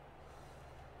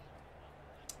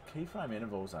 Keyframe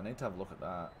intervals. I need to have a look at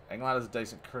that. England is a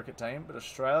decent cricket team, but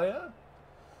Australia?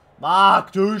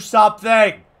 Mark, do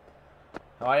something!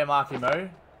 How are you, Marky Moo?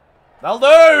 They'll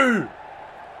do!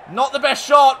 Not the best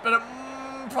shot, but it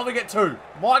probably get 2.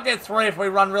 Might get 3 if we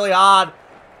run really hard.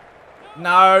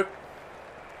 No.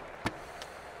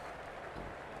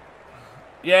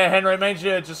 Yeah, Henry, it means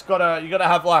you just gotta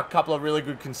have like a couple of really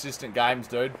good consistent games,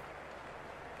 dude.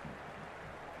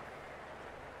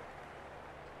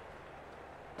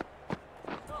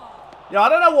 Yeah, I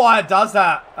don't know why it does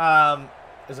that.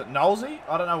 Is it nosy?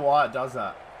 I don't know why it does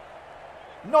that.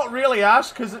 Not really, Ash,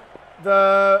 because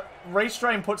the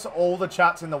restream puts all the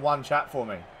chats in the one chat for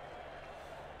me.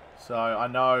 So I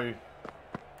know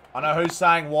who's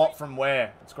saying what from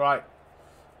where. It's great.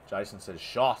 Jason says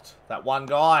shot. That one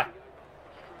guy.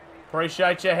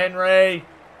 Appreciate you, Henry.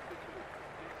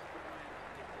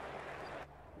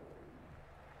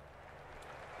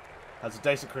 Has a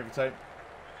decent cricket team.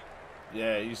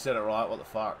 Yeah, you said it right. What the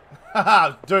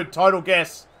fuck? Dude, total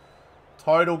guess.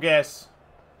 Total guess.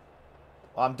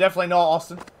 I'm definitely not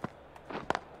Austin.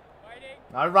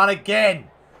 No, run again.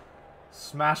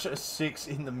 Smash a 6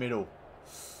 in the middle.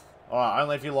 Alright,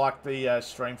 only if you like the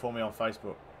stream for me on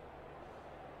Facebook.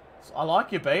 I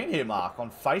like you being here, Mark,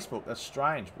 on Facebook. That's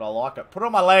strange, but I like it. Put it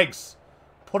on my legs.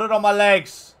 Put it on my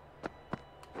legs.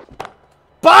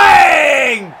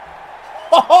 Bang!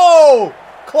 Oh,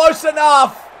 close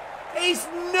enough. He's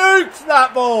nuked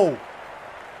that ball.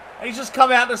 He's just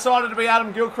come out and decided to be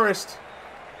Adam Gilchrist.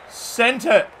 Sent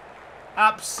it.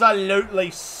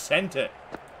 Absolutely sent it.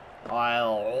 I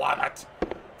love it.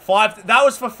 That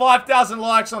was for 5,000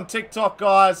 likes on TikTok,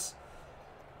 guys.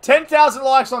 10,000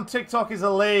 likes on TikTok is a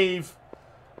leave.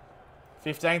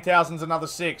 15,000 is another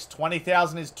 6.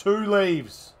 20,000 is 2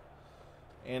 leaves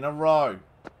in a row.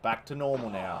 Back to normal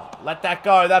now. Let that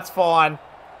go. That's fine.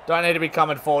 Don't need to be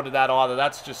coming forward to that either.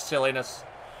 That's just silliness.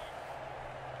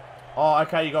 Oh,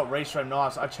 okay. You got Restream.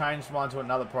 Nice. I changed mine to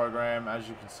another program. As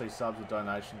you can see, subs with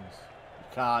donations.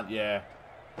 You can't. Yeah.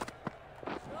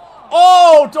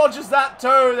 Oh, dodges that too.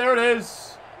 There it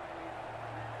is.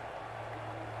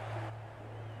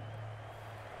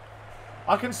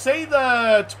 I can see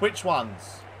the Twitch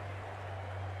ones.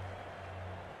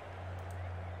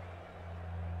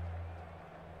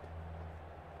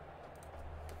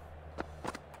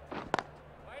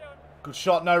 Good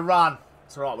shot, no run.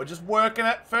 It's alright, we're just working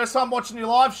it. First time watching you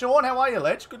live, Sean. How are you,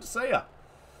 Ledge? Good to see you.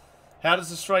 How does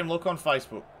the stream look on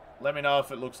Facebook? Let me know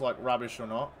if it looks like rubbish or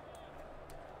not.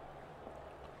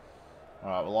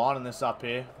 Alright, we're lining this up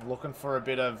here. Looking for a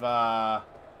bit of,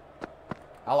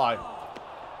 hello.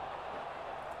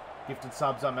 Gifted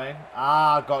subs, I mean.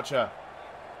 Ah, gotcha.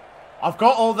 I've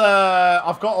got all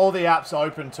the apps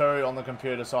open too on the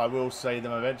computer, so I will see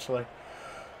them eventually.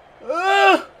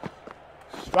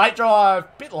 Straight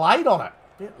drive. Bit late on it.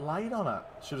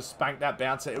 Should have spanked that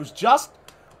bouncer. It was just,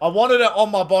 I wanted it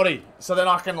on my body, so then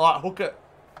I can like hook it.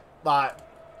 Like,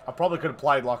 I probably could have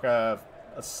played like a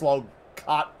slow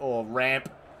cut or ramp.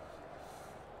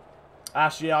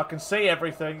 Ash, yeah, I can see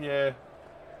everything, yeah.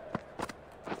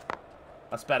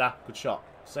 That's better. Good shot.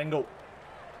 Single.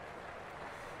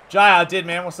 Jay, I did,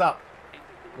 man. What's up?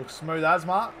 Looks smooth as,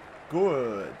 Mark.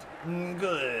 Good.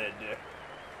 Good.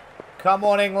 Come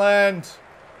on, England.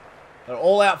 They're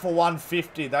all out for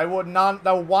 150. They were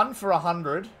 1 for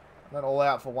 100. Then all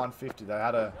out for 150. They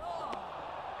had a...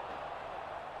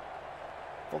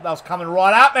 Thought that was coming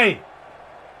right at me.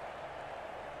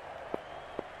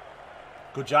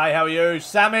 Good, Jay. How are you?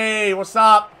 Sammy, what's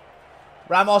up?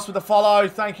 Ramos with the follow.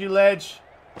 Thank you, Ledge.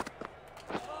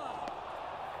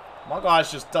 My guy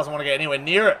just doesn't want to get anywhere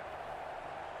near it.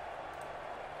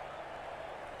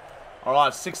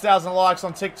 Alright, 6,000 likes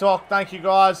on TikTok. Thank you,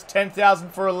 guys. 10,000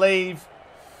 for a leave.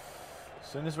 As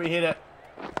soon as we hit it.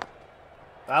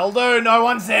 That'll do. No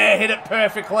one's there. Hit it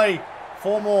perfectly.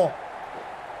 4 more.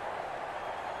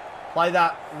 Play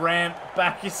that ramp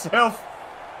back yourself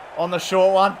on the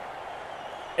short one.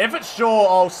 If it's short,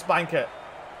 I'll spank it.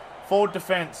 Forward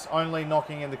defense, only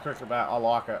knocking in the cricket bat. I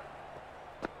like it.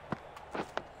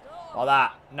 Like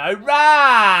that. No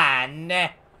run!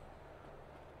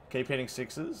 Keep hitting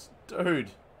 6s.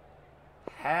 Dude.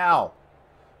 How?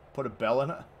 Put a bell in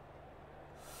it.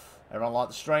 Everyone like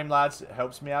the stream, lads. It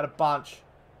helps me out a bunch.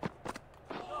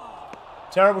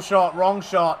 Terrible shot. Wrong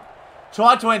shot.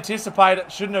 Tried to anticipate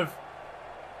it. Shouldn't have.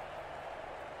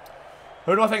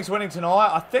 Who do I think's winning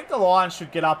tonight? I think the Lions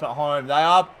should get up at home. They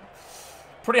are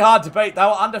pretty hard to beat. They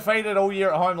were undefeated all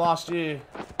year at home last year.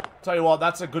 Tell you what,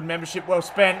 that's a good membership well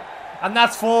spent. And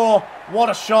that's 4. What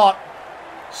a shot.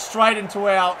 Straight into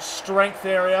our strength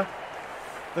area.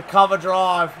 The cover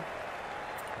drive.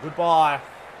 Goodbye.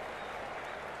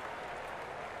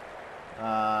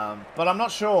 But I'm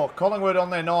not sure. Collingwood on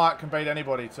their night can beat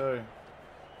anybody too.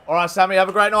 Alright, Sammy, have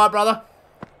a great night, brother.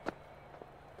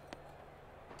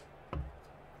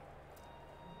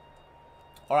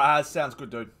 Alright, sounds good,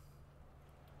 dude.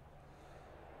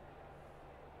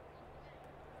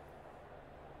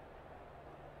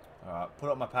 Alright, put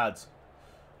up my pads.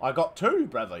 I got 2,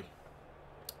 Bradley.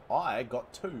 I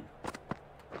got 2.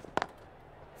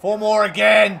 4 more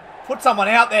again. Put someone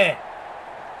out there.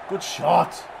 Good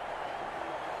shot.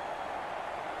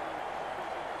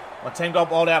 My team got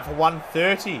bowled out for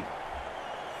 130.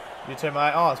 You too,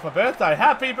 mate. Oh, it's my birthday.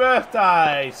 Happy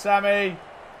birthday, Sammy.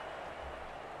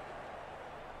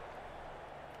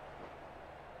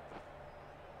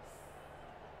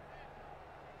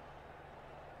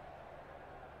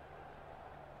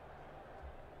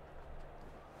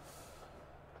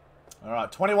 All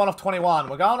right, 21 of 21.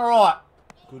 We're going all right.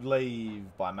 Good leave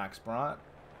by Max Bryant.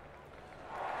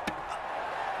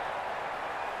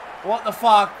 What the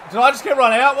fuck? Did I just get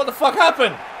run out? What the fuck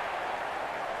happened?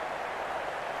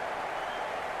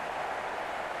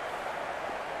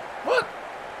 What?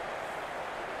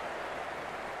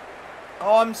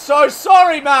 Oh, I'm so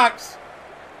sorry, Max.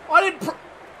 I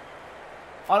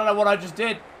don't know what I just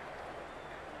did.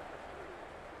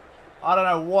 I don't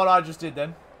know what I just did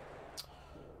then.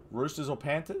 Roosters or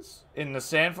Panthers? In the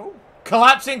Sandful?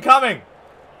 Collapse incoming!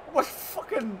 What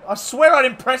fucking... I swear I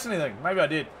didn't press anything. Maybe I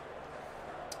did.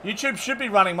 YouTube should be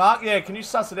running, Mark. Yeah, can you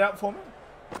suss it out for me?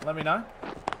 Let me know.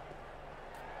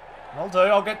 I'll do.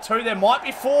 I'll get 2. There might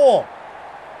be 4.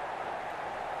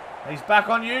 He's back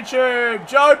on YouTube.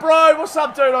 Joe Bro, what's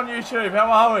up, dude, on YouTube?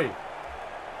 How are we?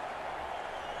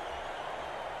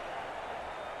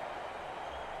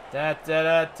 Da da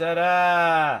da da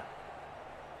da.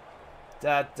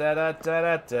 Da da da da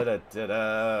da da da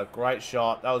da. Great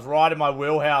shot. That was right in my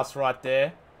wheelhouse right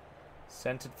there.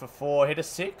 Centered for 4. Hit a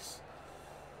 6.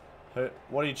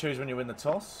 What do you choose when you win the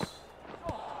toss?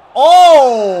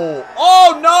 Oh!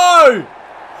 Oh no!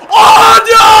 Oh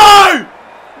no!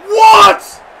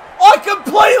 What? I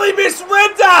completely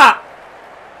misread that!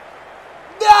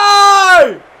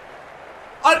 No!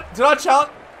 Did I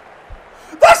challenge?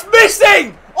 That's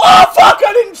missing! Oh fuck,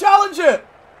 I didn't challenge it!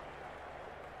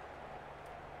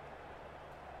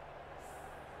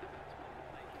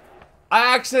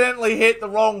 I accidentally hit the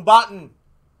wrong button.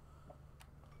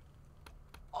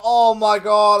 Oh my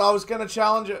god, I was gonna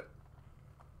challenge it.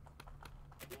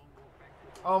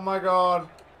 Oh my god.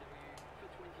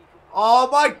 Oh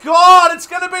my god, it's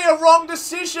gonna be a wrong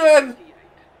decision.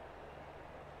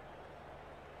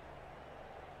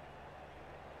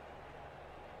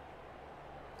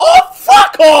 Oh,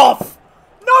 fuck off!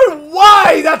 No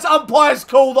way! That's umpire's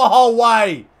call the whole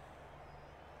way.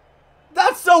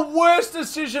 That's the worst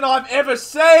decision I've ever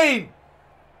seen.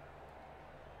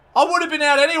 I would have been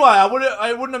out anyway.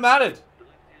 It wouldn't have mattered.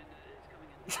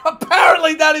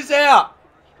 Apparently that is out.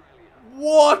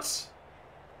 What?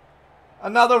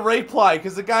 Another replay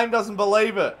because the game doesn't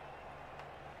believe it.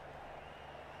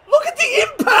 Look at the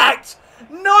impact.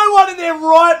 No one in their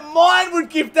right mind would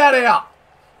give that out.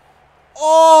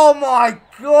 Oh my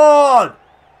god.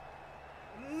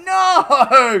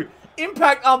 No.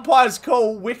 Impact umpire's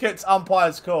call. Wickets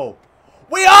umpire's call.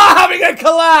 We are having a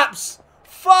collapse.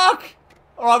 Fuck.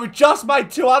 Alright, we just made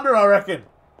 200, I reckon.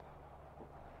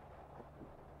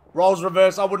 Rolls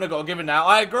reverse. I wouldn't have got given that.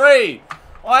 I agree.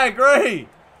 I agree.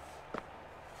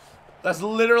 That's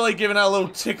literally giving it a little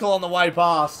tickle on the way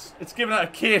past. It's giving it a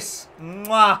kiss.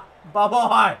 Mwah.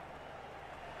 Bye-bye.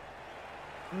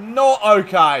 Not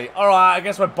okay. Alright, I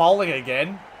guess we're bowling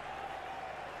again.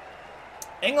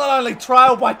 England only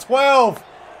trail by 12.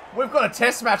 We've got a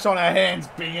test match on our hands,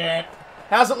 big ant.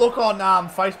 How's it look on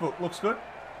Facebook? Looks good.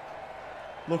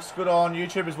 Looks good on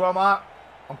YouTube as well, Mark.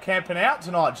 I'm camping out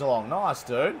tonight, Geelong. Nice,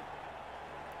 dude.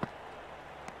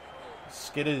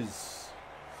 Skitters.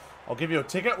 I'll give you a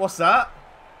ticket. What's that?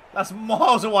 That's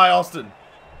miles away, Austin.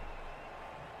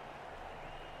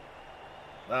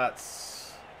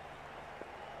 That's...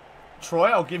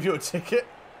 Troy, I'll give you a ticket.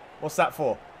 What's that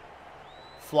for?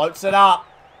 Floats it up.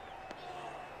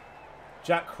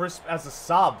 Jack Crisp as a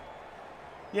sub.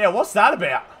 Yeah, what's that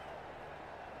about?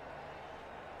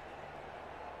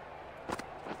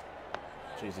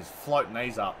 Jeez, he's floating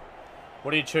these up.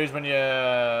 What do you choose when you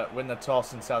win the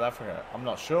toss in South Africa? I'm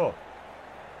not sure.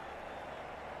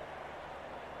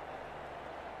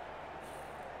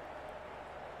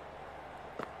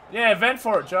 Yeah, vent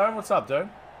for it, Joe. What's up, dude?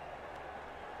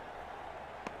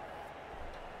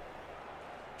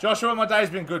 Joshua, my day's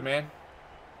been good, man.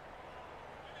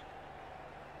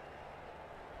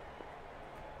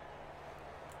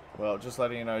 Well, just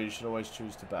letting you know, you should always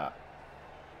choose to bat.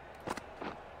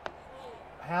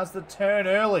 How's the turn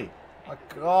early? My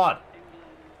God.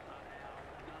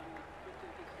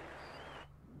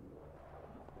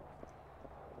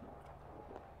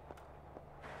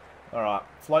 Alright,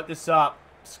 float this up.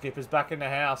 Skipper's back in the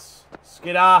house.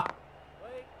 Skidder.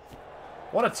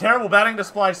 What a terrible batting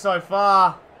display so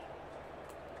far.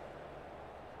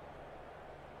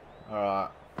 Alright.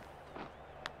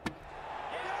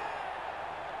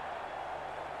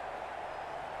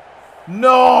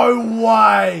 No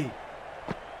way!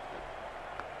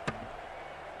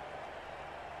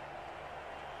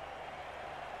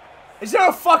 Is there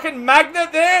a fucking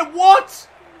magnet there? What?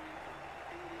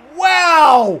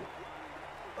 Wow!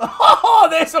 Oh,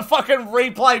 there's a fucking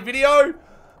replay video.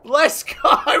 Let's go.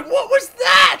 What was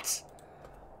that?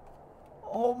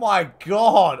 Oh my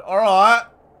god. Alright.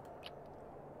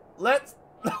 I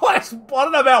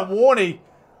don't know about Warney.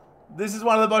 This is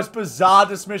one of the most bizarre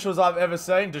dismissals I've ever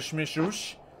seen.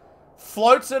 Dismissals.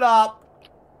 Floats it up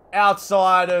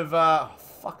outside of,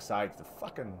 fuck's sake, the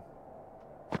fucking...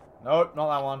 Nope, not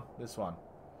that one. This one.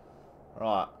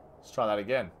 Alright, let's try that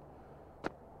again.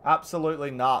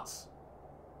 Absolutely nuts.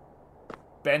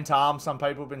 Bent arm, some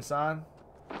people have been saying.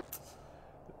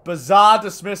 Bizarre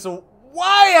dismissal.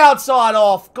 Way outside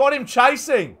off. Got him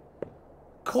chasing.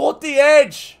 Caught the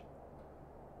edge.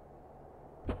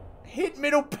 Hit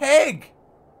middle peg.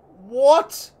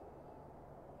 What?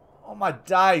 Oh my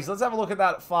days. Let's have a look at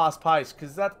that at fast pace,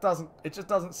 because it just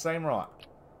doesn't seem right.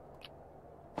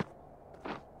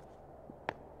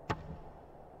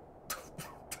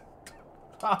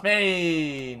 I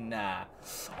mean,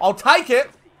 I'll take it.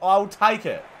 I'll take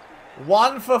it.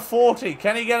 1 for 40.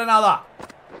 Can he get another?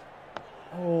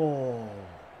 Oh.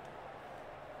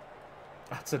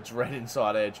 That's a dread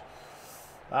inside edge.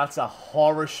 That's a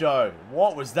horror show.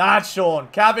 What was that, Sean?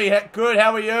 Cabby, good.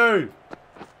 How are you?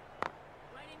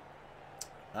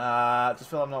 Just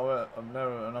feel I'm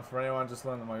never enough for anyone. Just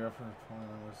learned that my girlfriend is probably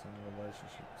in a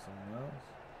relationship with someone else.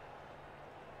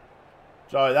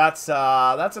 Joe, that's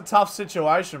a tough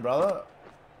situation, brother.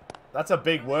 That's a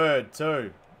big word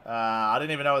too. I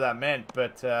didn't even know what that meant,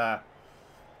 but yeah,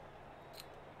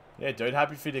 dude,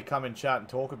 happy for you to come and chat and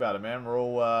talk about it, man. We're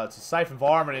all it's a safe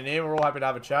environment in here. We're all happy to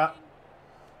have a chat.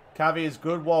 Cavi is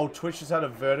good. While Twitch has had a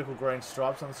vertical green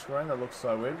stripes on the screen, that looks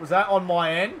so weird. Was that on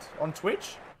my end on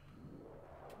Twitch,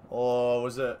 or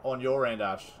was it on your end,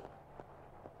 Ash?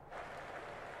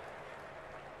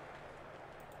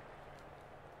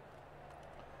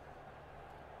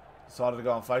 Decided to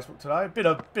go on Facebook today. Bit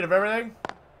of everything.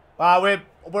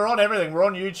 We're on everything. We're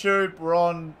on YouTube. We're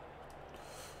on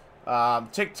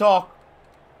TikTok.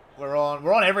 We're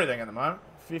on everything at the moment.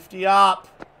 50 up.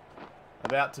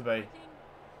 About to be.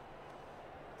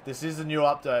 This is a new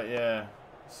update. Yeah.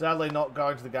 Sadly, not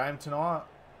going to the game tonight.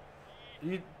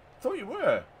 You thought you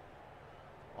were.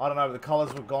 I don't know. But the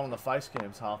colours were gone on the face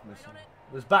cams. Half missing.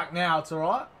 It's back now. It's all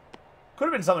right. Could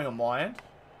have been something on my end.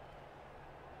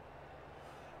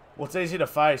 What's easy to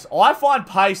face? I find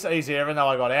pace easier, even though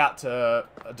I got out to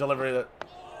a delivery that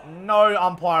no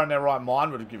umpire in their right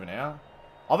mind would have given out.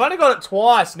 I've only got it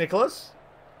twice, Nicholas.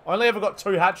 I only ever got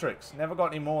 2 hat-tricks. Never got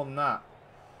any more than that.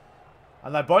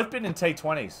 And they've both been in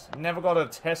T20s. Never got a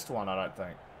test one, I don't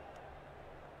think.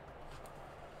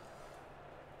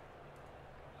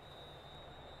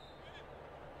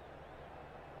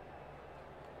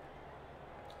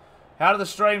 How do the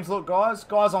streams look, guys?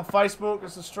 Guys on Facebook,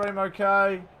 is the stream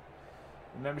okay?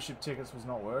 The membership tickets was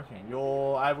not working.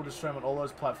 You're able to stream on all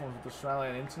those platforms with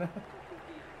Australian internet?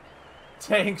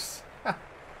 Thanks.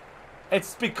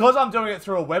 It's because I'm doing it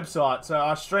through a website. So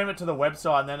I stream it to the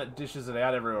website and then it dishes it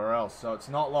out everywhere else. So it's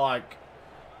not like,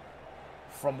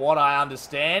 from what I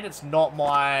understand, it's not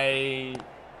my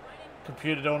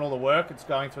computer doing all the work. It's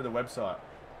going through the website.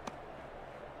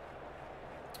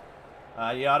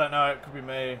 Yeah, I don't know. It could be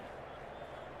me.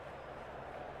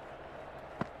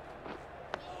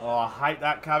 Oh, I hate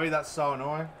that, Cubby. That's so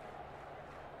annoying.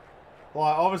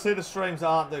 Like, obviously the streams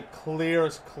aren't the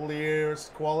clearest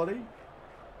quality.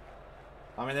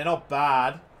 I mean, they're not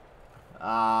bad.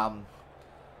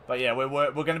 But yeah,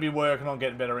 we're going to be working on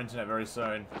getting better internet very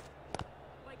soon.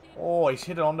 Oh, he's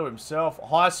hit it onto himself.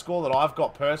 Highest score that I've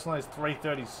got personally is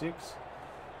 336.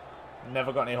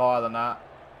 Never got any higher than that.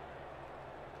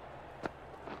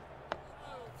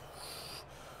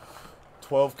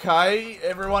 12k,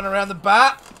 everyone around the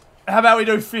bat. How about we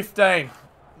do 15?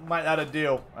 Make that a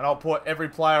deal. And I'll put every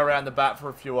player around the bat for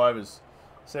a few overs.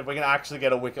 See if we can actually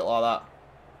get a wicket like that.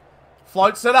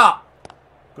 Floats it up.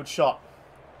 Good shot.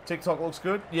 TikTok looks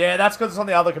good. Yeah, that's because it's on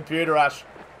the other computer, Ash.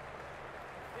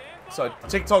 So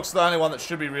TikTok's the only one that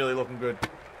should be really looking good.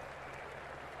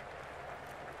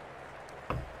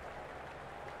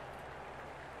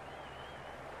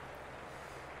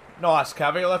 Nice,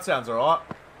 Cavill. That sounds alright.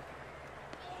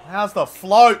 How's the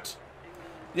float?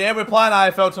 Yeah, we're playing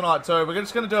AFL tonight too. We're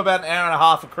just going to do about an hour and a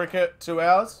half of cricket, 2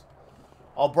 hours.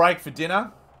 I'll break for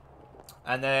dinner.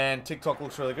 And then TikTok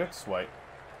looks really good. Sweet.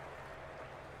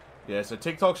 Yeah, so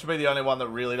TikTok should be the only one that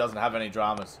really doesn't have any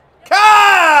dramas.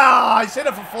 Car! He's hit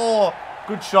it for 4.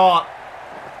 Good shot.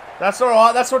 That's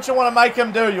alright. That's what you want to make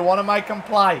him do. You want to make him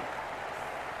play.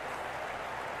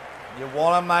 You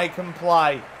want to make him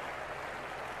play.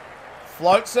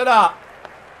 Floats it up.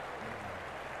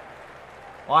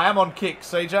 I am on Kick,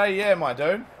 CJ. Yeah, my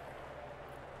dude.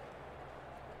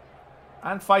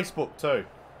 And Facebook, too.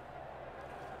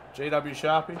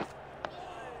 GWSharpy.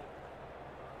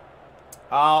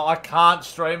 I can't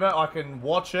stream it. I can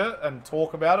watch it and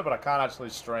talk about it, but I can't actually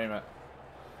stream it.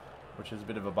 Which is a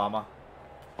bit of a bummer.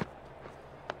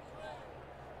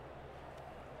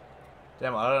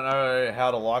 Damn, I don't know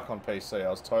how to like on PC. I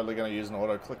was totally going to use an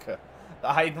auto-clicker.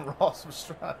 The Hayden Ross was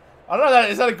trying... I don't know,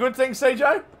 is that a good thing,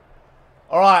 CJ?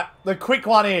 Alright, the quick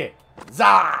one here.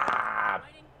 Zah!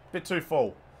 Bit too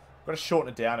full. Got to shorten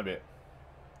it down a bit.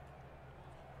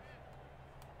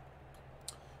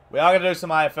 We are going to do some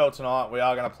AFL tonight. We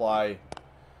are going to play.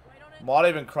 Might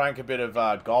even crank a bit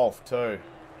of golf too.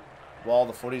 While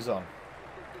the footy's on.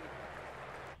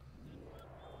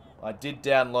 I did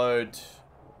download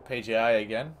PGA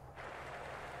again.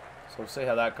 So we'll see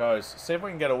how that goes. See if we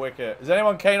can get a wicket. Is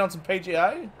anyone keen on some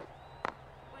PGA?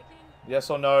 Yes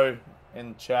or no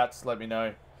in chats, let me know.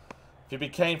 If you'd be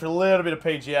keen for a little bit of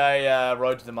PGA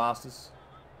Road to the Masters.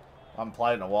 I haven't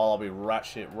played in a while, I'll be rat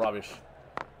shit rubbish.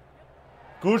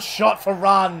 Good shot for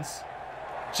runs.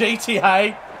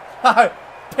 GTA.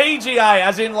 PGA,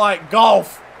 as in like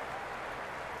golf.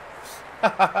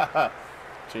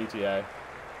 GTA.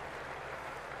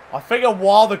 I figure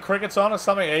while the cricket's on, it's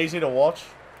something easy to watch.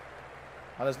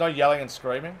 And there's no yelling and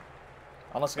screaming.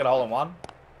 Unless I get a hole in one.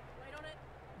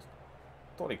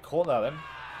 Thought he caught that then.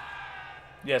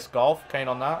 Yes, golf. Keen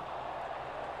on that.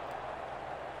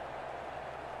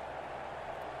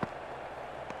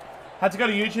 Had to go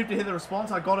to YouTube to hear the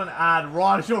response. I got an ad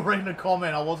right as you were reading the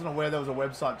comment. I wasn't aware there was a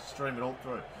website to stream it all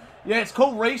through. Yeah, it's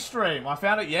called Restream. I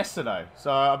found it yesterday.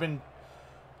 So I've been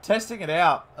testing it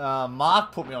out.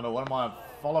 Mark put me onto one of my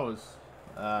followers.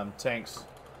 Tanks.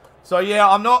 So yeah,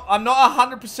 I'm not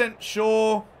 100%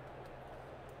 sure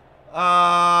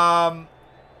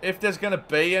if there's going to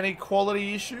be any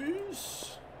quality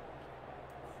issues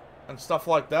and stuff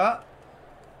like that.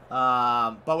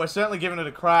 But we're certainly giving it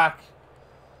a crack.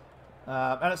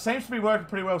 And it seems to be working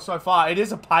pretty well so far. It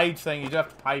is a paid thing. You do have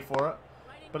to pay for it.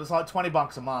 But it's like 20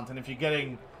 bucks a month. And if you're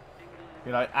getting,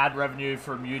 you know, ad revenue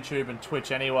from YouTube and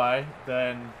Twitch anyway,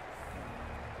 then,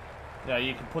 yeah,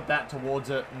 you can put that towards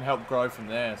it and help grow from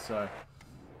there. So,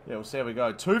 yeah, we'll see how we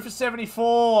go. 2 for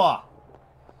 74.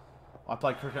 I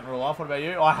play cricket in real life. What about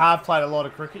you? I have played a lot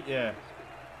of cricket, yeah.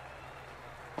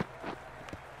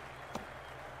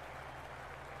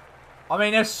 I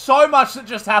mean, there's so much that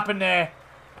just happened there.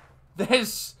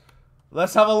 Let's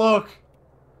have a look.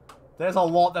 There's a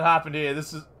lot that happened here.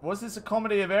 Was this a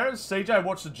comedy of errors? CJ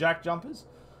watched the Jack Jumpers.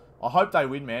 I hope they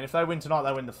win, man. If they win tonight,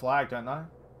 they win the flag, don't they?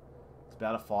 It's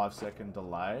about a 5-second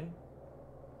delay.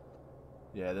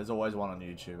 Yeah, there's always one on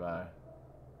YouTube, eh?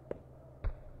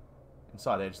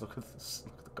 Inside edge, look at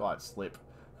the guy at Slip.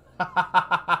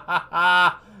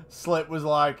 Slip was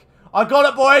like, I got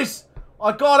it, boys!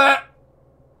 I got it!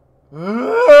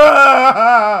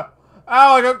 Oh,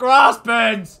 I got grass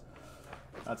burns!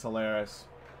 That's hilarious.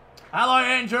 Hello,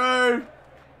 Andrew!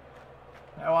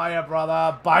 How are you,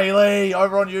 brother? Bailey,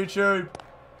 over on YouTube.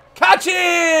 Catch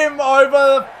him! Over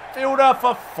the fielder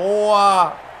for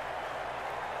 4.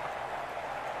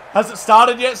 Has it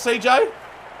started yet, CJ?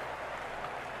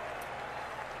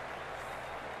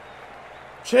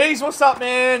 Cheese, what's up,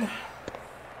 man?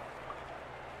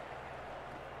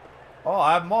 Oh,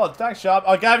 I have mod. Thanks, Sharp.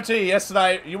 I gave it to you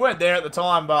yesterday. You weren't there at the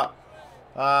time, but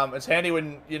it's handy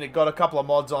when you got a couple of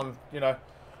mods on, you know.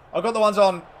 I've got the ones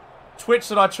on Twitch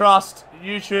that I trust.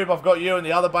 YouTube, I've got you and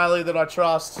the other Bailey that I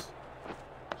trust.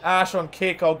 Ash on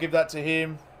Kick, I'll give that to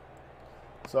him.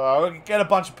 So I'll get a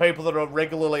bunch of people that are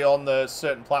regularly on the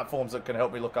certain platforms that can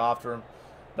help me look after them.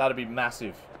 That'd be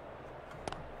massive.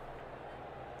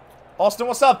 Austin,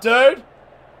 what's up, dude?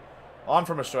 I'm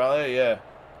from Australia, yeah.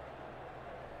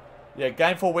 Yeah,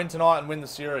 game 4 win tonight and win the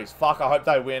series. Fuck, I hope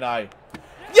they win, eh?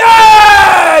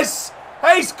 Yes!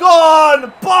 He's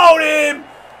gone! Bowled him!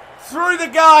 Through the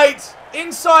gate!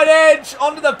 Inside edge!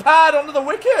 Onto the pad, onto the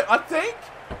wicket, I think.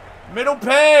 Middle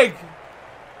peg.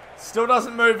 Still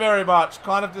doesn't move very much.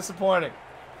 Kind of disappointing.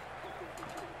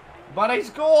 But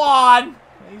he's gone!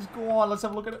 He's gone. Let's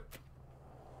have a look at it.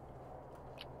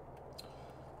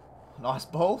 Nice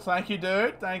ball. Thank you,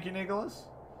 dude. Thank you, Nicholas.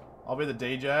 I'll be the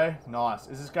DJ. Nice.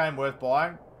 Is this game worth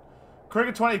buying?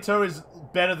 Cricket 22 is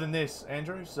better than this,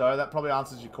 Andrew. So that probably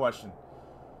answers your question.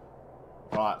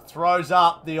 Right. Throws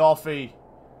up the offie.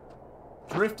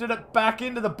 Drifted it back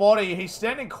into the body. He's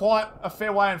standing quite a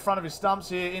fair way in front of his stumps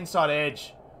here. Inside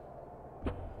edge.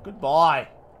 Goodbye.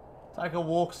 Take a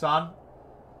walk, son.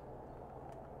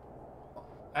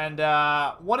 And,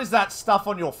 what is that stuff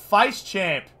on your face,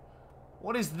 champ?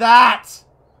 What is that?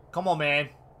 Come on, man.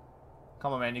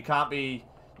 Come on, man. You can't be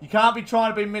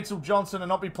trying to be Mitchell Johnson and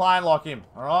not be playing like him.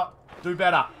 All right? Do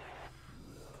better.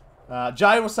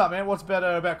 Jay, what's up, man? What's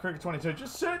better about Cricket 22?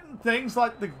 Just certain things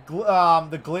like the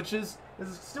glitches.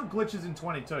 There's still glitches in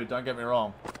 22, don't get me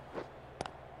wrong.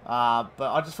 But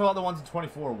I just feel like the ones in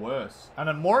 24 are worse. And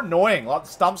then more annoying, like the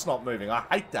stump's not moving. I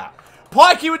hate that.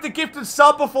 Pikey with the gifted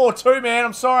sub before too, man.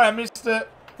 I'm sorry I missed it.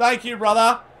 Thank you,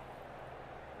 brother.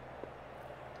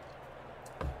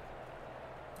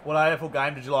 What AFL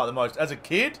game did you like the most? As a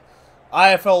kid,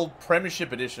 AFL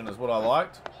Premiership Edition is what I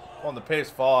liked. On the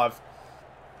PS5.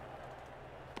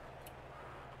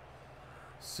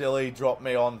 Silly dropped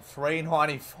me on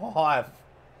 $3.95.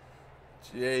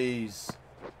 Jeez. It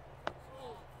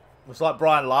was like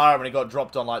Brian Lara when he got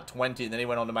dropped on like 20 and then he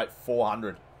went on to make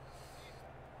 400. I'm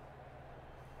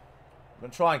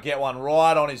going to try and get one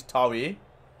right on his toe here.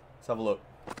 Let's have a look.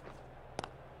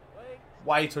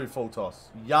 Way too full toss.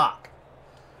 Yuck.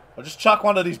 I'll just chuck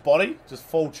one at his body. Just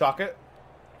full chuck it.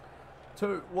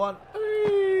 2, 1.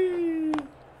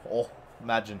 Oh,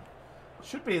 imagine.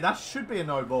 That should be a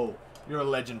no ball. You're a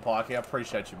legend, Pikey. I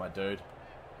appreciate you, my dude.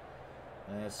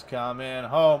 Let's come in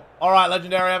home. Alright,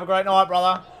 Legendary. Have a great night,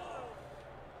 brother.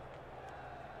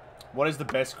 What is the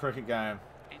best cricket game?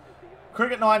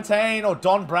 Cricket 19 or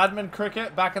Don Bradman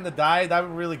cricket back in the day. They were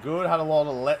really good. Had a lot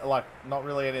of, not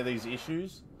really any of these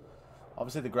issues.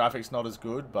 Obviously, the graphics not as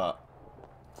good, but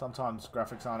sometimes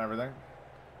graphics aren't everything.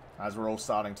 As we're all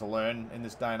starting to learn in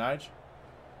this day and age.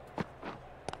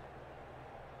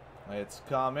 It's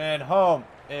coming home.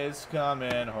 It's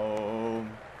coming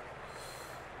home.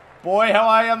 Boy, how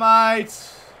are you,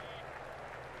 mate?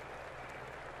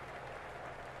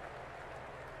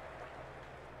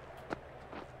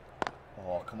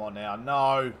 Oh, come on now.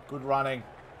 No. Good running.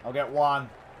 I'll get one.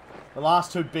 The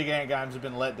last 2 big ant games have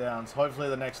been letdowns. Hopefully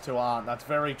the next 2 aren't. That's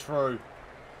very true.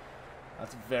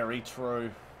 That's very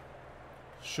true.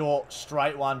 Short,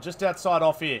 straight one. Just outside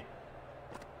off here.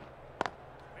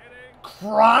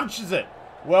 Crunches it.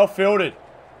 Well fielded.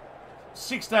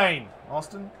 16.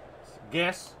 Austin.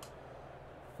 Guess.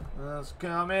 Let's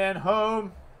come in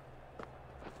home.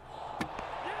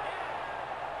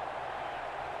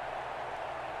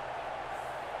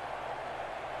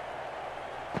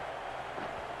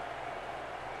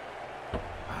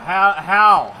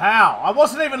 How? I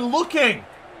wasn't even looking.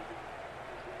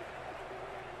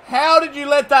 How did you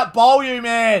let that bowl you,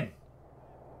 man?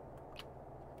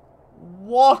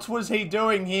 What was he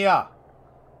doing here?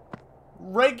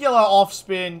 Regular off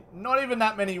spin. Not even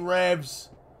that many revs.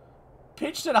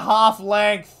 Pitched at half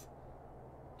length.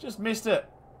 Just missed it.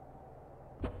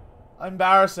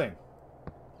 Embarrassing.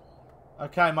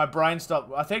 Okay, my brain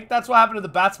stopped. I think that's what happened to the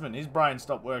batsman. His brain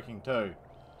stopped working too.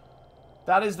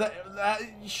 That is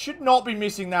you should not be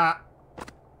missing that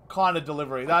kind of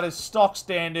delivery. That is stock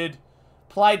standard.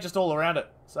 Played just all around it.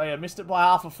 So yeah, missed it by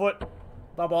half a foot.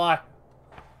 Bye-bye.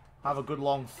 Have a good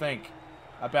long think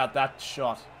about that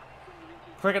shot.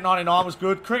 Cricket 99 was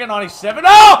good. Cricket 97.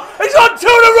 Oh! He's on 2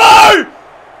 in a row!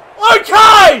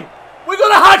 Okay! We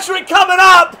got a hat-trick coming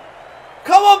up!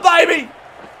 Come on, baby!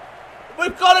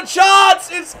 We've got a chance!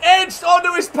 It's edged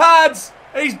onto his pads!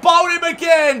 He's bowled him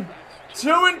again! 2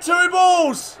 and 2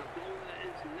 balls!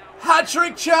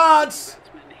 Hat-trick chance!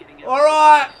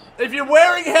 Alright, if you're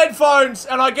wearing headphones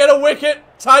and I get a wicket,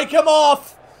 take them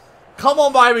off! Come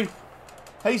on, baby!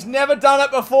 He's never done it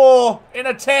before in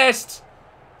a test.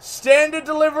 Standard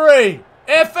delivery.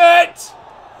 Effort!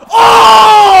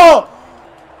 Oh!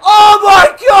 Oh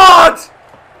my god!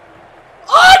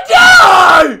 Oh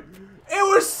no! It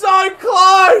was so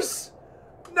close!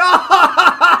 No!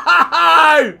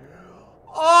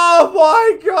 Oh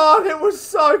my god, it was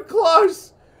so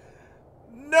close!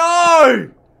 No!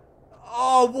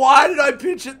 Oh, why did I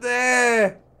pitch it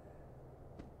there?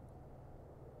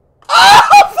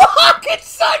 Oh, fuck! It's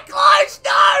so close!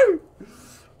 No!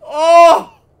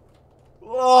 Oh!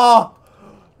 Oh!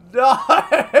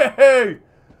 No!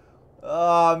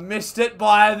 Oh, missed it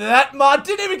by that much.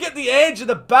 Didn't even get the edge of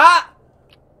the bat.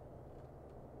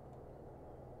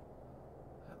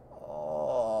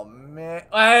 Oh, man.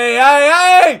 Hey, hey,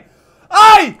 hey!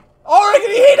 Hey! I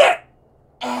reckon he hit it!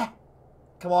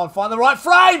 Come on, find the right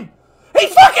frame! He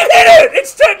fucking hit it!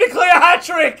 It's technically a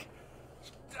hat-trick!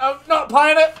 I'm not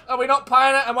playing it. Are we not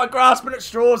playing it? Am I grasping at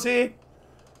straws here?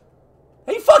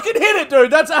 He fucking hit it, dude.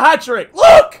 That's a hat-trick.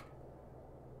 Look!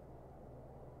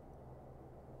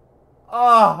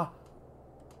 Ah.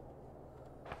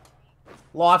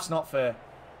 Life's not fair.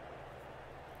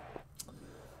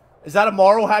 Is that a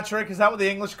moral hat-trick? Is that what the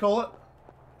English call it?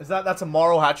 That's a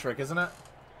moral hat-trick, isn't it?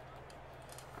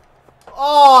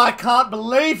 Oh, I can't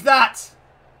believe that.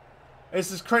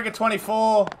 This is Cricket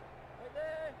 24.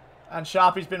 And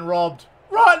Sharpy's been robbed.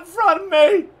 Right in front of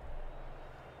me!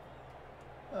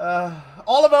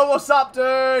 Oliver, what's up,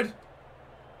 dude?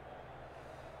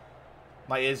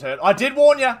 My ears hurt. I did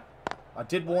warn you. I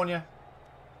did warn you.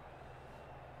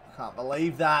 Can't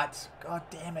believe that. God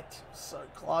damn it. So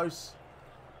close.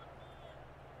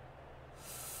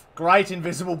 Great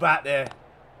invisible bat there.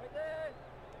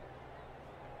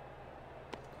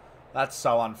 That's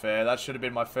so unfair. That should have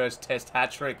been my first test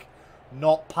hat trick.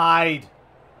 Not paid.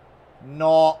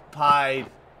 Not paid.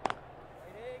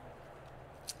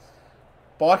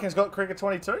 Biking's got cricket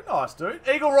 22. Nice, dude.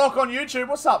 Eagle Rock on YouTube.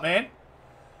 What's up, man?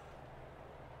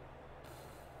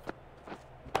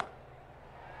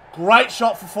 Great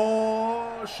shot for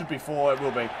 4. Should be 4. It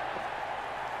will be.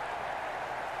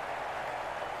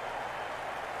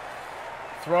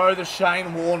 Throw the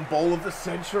Shane Warne ball of the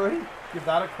century. Give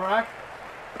that a crack.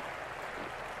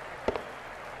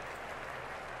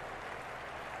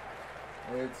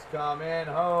 It's coming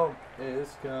home.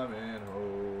 It's coming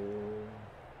home.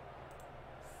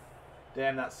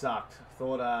 Damn, that sucked.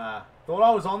 Thought I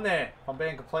was on there, if I'm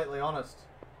being completely honest.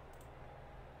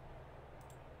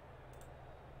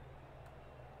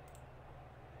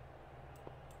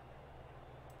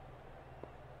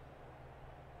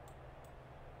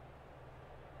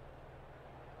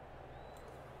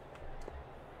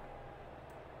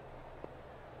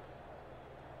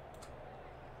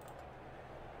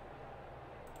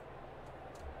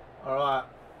 Alright.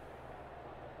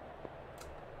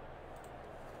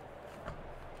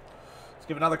 Let's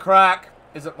give another crack.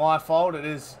 Is it my fault? It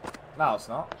is. No, it's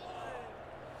not.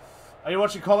 Are you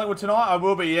watching Collingwood tonight? I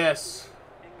will be, yes.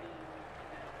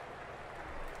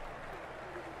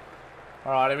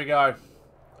 Alright, here we go.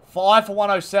 5 for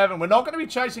 107. We're not going to be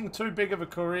chasing too big of a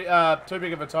career, too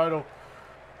big of a total.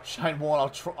 Shane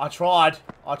Warne, I tried.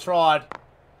 It's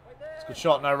a good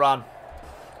shot, no run.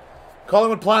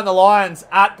 Collingwood playing the Lions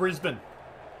at Brisbane.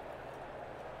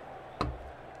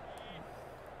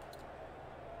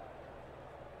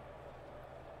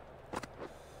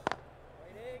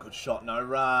 Good shot, no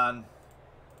run.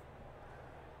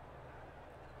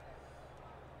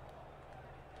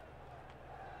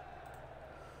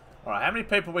 Alright, how many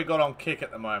people we got on kick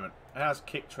at the moment? How's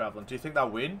kick travelling? Do you think they'll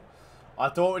win? I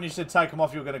thought when you said take them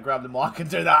off, you were going to grab the mic and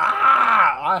do that.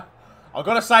 Ah! I've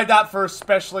got to save that for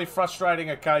especially frustrating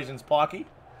occasions, Pikey.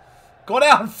 Got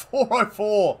out in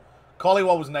 404.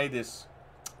 Collywobbles need this.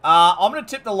 I'm going to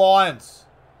tip the Lions.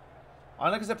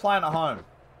 Only because they're playing at home.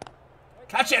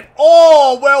 Catch it.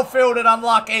 Oh, well fielded.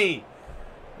 Unlucky.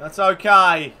 That's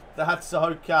okay. That's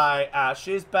okay. Ash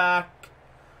is back.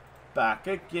 Back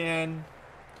again.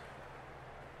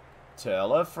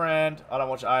 Tell a friend. I don't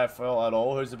watch AFL at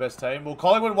all. Who's the best team? Well,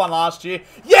 Collingwood won last year.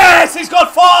 Yes! He's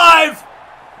got 5!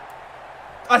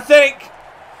 I think.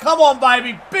 Come on,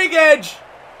 baby. Big edge.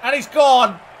 And he's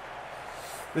gone.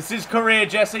 This is career,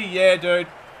 Jesse. Yeah, dude.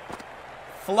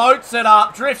 Floats it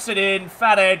up. Drifts it in.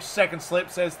 Fat edge. Second slip.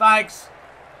 Says thanks.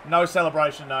 No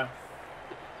celebration, no.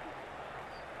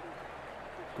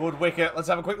 Good wicket. Let's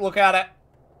have a quick look at it.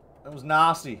 It was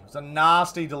nasty. It was a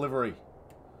nasty delivery.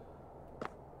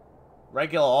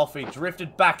 Regular off. He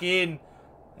drifted back in.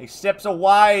 He steps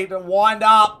away to wind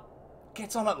up.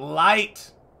 Gets on it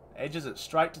late. Edges it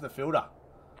straight to the fielder.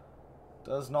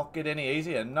 Does not get any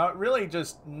easier. No, really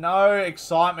just no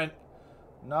excitement.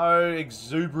 No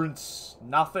exuberance.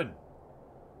 Nothing.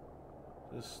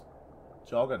 Just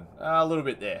jogging. A little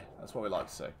bit there. That's what we like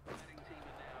to see.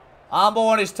 Armball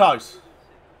on his toes.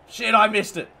 Shit, I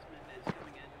missed it.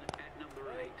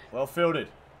 Well fielded.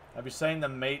 Have you seen the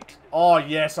meat? Oh,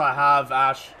 yes, I have,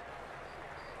 Ash.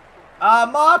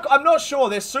 Mark, I'm not sure.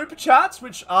 There's super chats,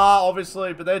 which are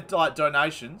obviously, but they're like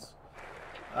donations.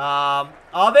 Are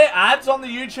there ads on the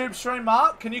YouTube stream,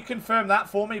 Mark? Can you confirm that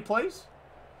for me, please?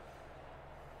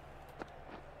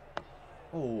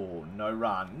 Oh, no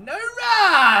run. No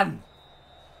run!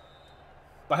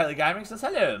 Bailey Gaming says,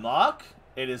 hello, Mark.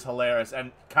 It is hilarious.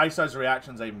 And Queso's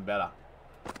reaction's even better.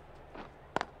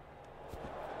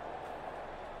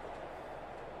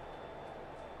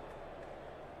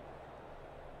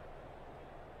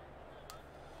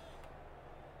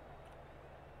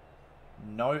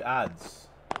 No ads.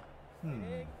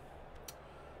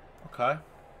 Okay.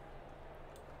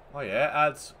 Oh yeah,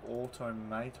 ads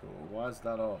automated. Why is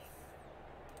that off?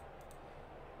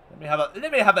 Let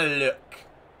me have a look.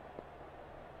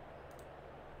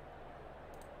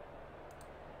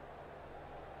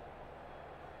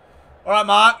 Alright,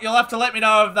 Mark, you'll have to let me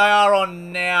know if they are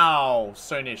on now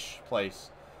soonish, please.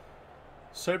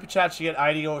 Super chats, you get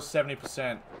 80 or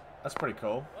 70%. That's pretty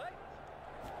cool.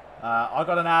 I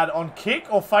got an ad on Kick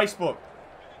or Facebook.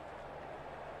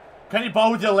 Can you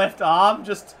bowl with your left arm?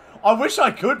 Just I wish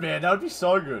I could, man. That would be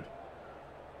so good.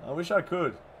 I wish I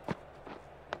could.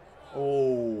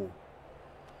 Oh.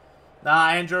 Nah,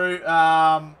 Andrew.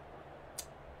 I've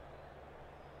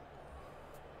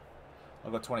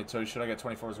got 22. Should I get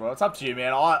 24 as well? It's up to you,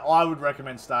 man. I would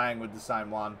recommend staying with the same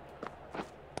one.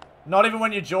 Not even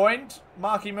when you joined,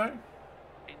 Marky Moo?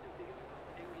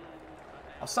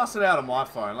 I'll suss it out on my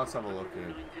phone. Let's have a look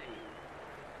here.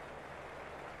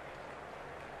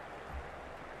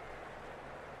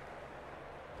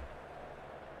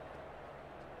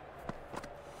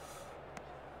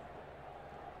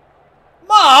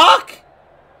 Mark!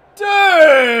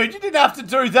 Dude, you didn't have to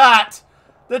do that.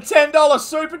 The $10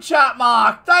 super chat,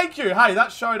 Mark. Thank you. Hey,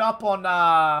 that showed up on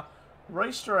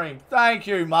Restream. Thank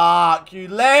you, Mark. You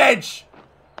ledge.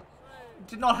 You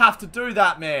did not have to do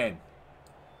that, man.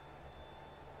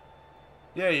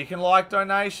 Yeah, you can like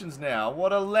donations now.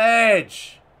 What a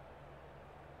ledge.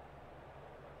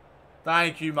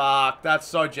 Thank you, Mark. That's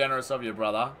so generous of you,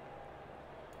 brother.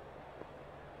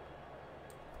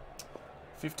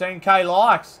 15k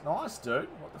likes. Nice, dude.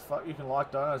 What the fuck? You can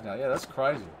like donos now. Yeah, that's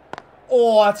crazy.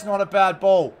 Oh, that's not a bad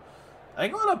ball.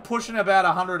 England are pushing about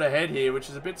 100 ahead here, which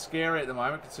is a bit scary at the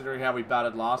moment, considering how we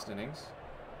batted last innings.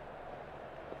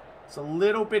 It's a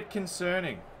little bit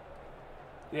concerning.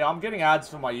 Yeah, I'm getting ads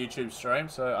for my YouTube stream,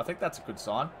 so I think that's a good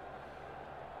sign.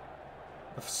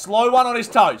 A slow one on his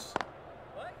toes.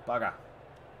 What? Bugger.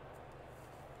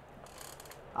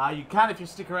 You can if you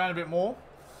stick around a bit more.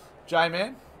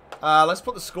 J-Man. Let's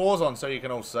put the scores on so you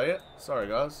can all see it. Sorry,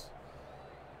 guys.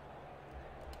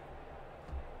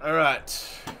 Alright.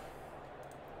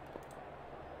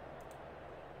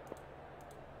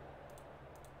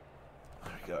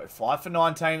 There we go. 5 for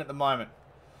 19 at the moment.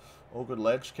 All good,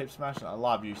 Ledge. Keep smashing. I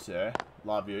love you, sir.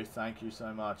 Love you. Thank you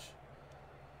so much.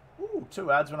 Ooh,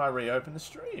 2 ads when I reopened the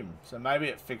stream. So maybe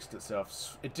it fixed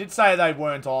itself. It did say they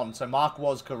weren't on, so Mark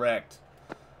was correct.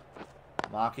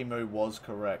 Marky Moo was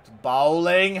correct.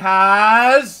 Bowling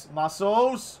has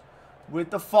Muscles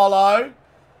with the follow.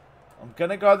 I'm going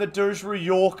to go the Dewsbury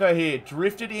Yorker here.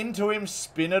 Drifted into him,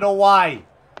 spin it away.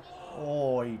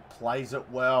 Oh, he plays it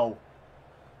well.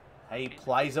 He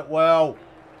plays it well.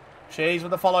 Cheese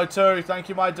with the follow too. Thank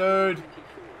you, my dude.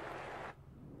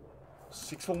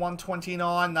 6 for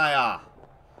 129 they are.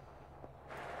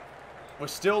 We're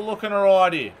still looking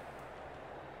alright here.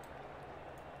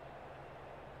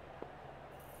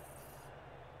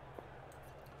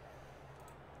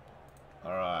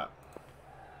 Alright.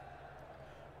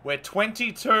 We're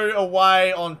 22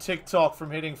 away on TikTok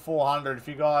from hitting 400. If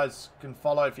you guys can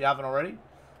follow, if you haven't already,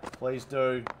 please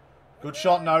do. Good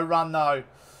shot, no run though.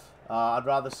 I'd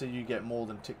rather see you get more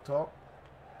than TikTok.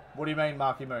 What do you mean,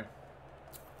 Marky Moo?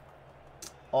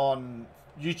 On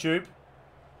YouTube,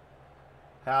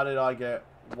 how did I get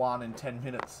 1 in 10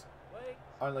 minutes?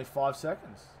 Only 5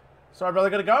 seconds. Sorry, brother,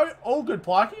 gotta go. All good,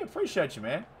 Pikey. Appreciate you,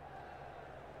 man.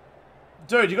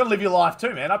 Dude, you gotta live your life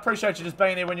too, man. I appreciate you just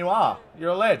being here when you are.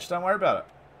 You're a ledge. Don't worry about it.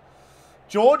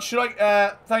 George, should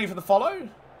I... thank you for the follow.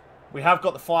 We have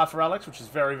got the 5 for Alex, which is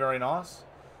very, very nice.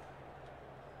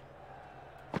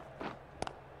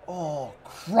 Oh,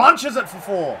 crunches it for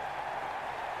 4.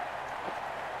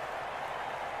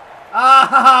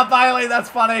 Ah, Bailey, that's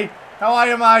funny. How are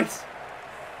you, mate?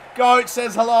 Goat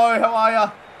says hello. How are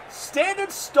you?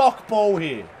 Standard stock ball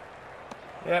here.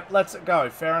 Yep, let's it go.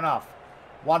 Fair enough.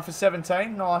 1 for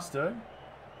 17. Nice, dude.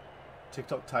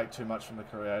 TikTok take too much from the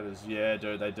creators. Yeah,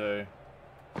 dude, they do.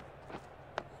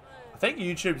 I think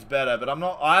YouTube's better, but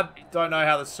I don't know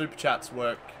how the super chats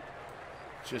work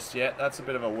just yet. That's a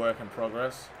bit of a work in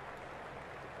progress.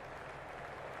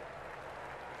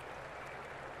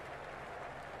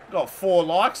 Got 4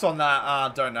 likes on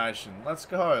that donation. Let's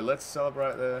go. Let's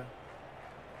celebrate there.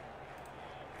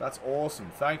 That's awesome.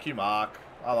 Thank you, Mark.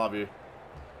 I love you.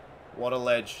 What a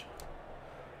ledge.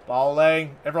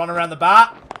 Bowling. Everyone around the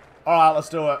bat. Alright, let's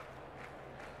do it.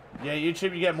 Yeah,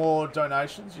 YouTube, you get more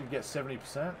donations. You get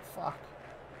 70%. Fuck.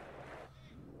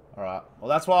 Alright. Well,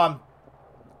 that's why I'm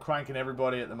cranking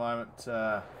everybody at the moment.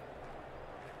 The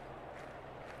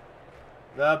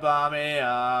Barmy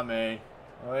Army.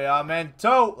 We are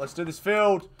mental. Let's do this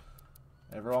field.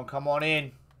 Everyone come on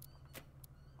in.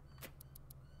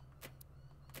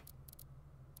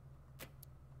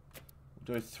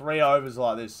 We'll do 3 overs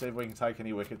like this. See if we can take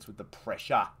any wickets with the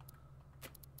pressure.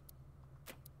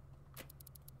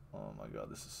 Oh my god,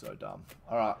 this is so dumb.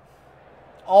 Alright.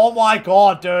 Oh my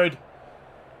god, dude.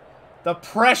 The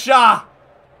pressure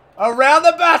around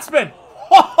the batsman.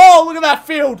 Oh, look at that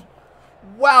field.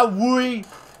 Wow, wee.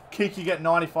 Kick, you get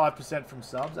 95% from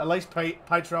subs. At least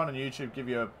Patreon and YouTube give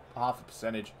you a half a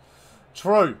percentage.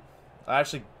 True. I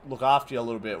actually look after you a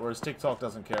little bit, whereas TikTok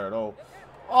doesn't care at all.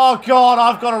 Oh, God,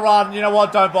 I've got to run. You know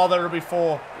what? Don't bother. It'll be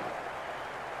 4.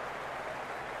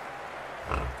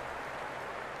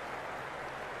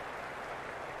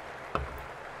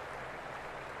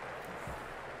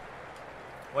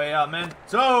 We are meant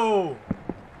to.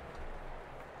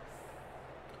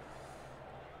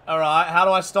 Alright, how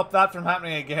do I stop that from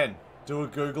happening again? Do a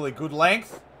googly good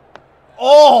length.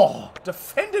 Oh!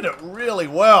 Defended it really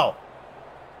well.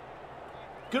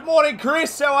 Good morning,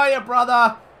 Chris. How are you,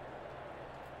 brother?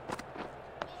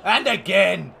 And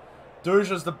again.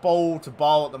 Dooja's the ball to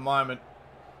bowl at the moment.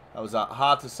 That was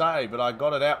hard to say, but I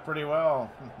got it out pretty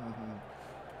well.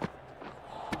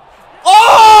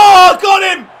 Oh! Got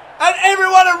him! And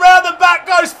everyone around the back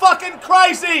goes fucking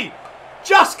crazy.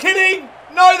 Just kidding.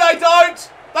 No, they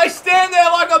don't. They stand there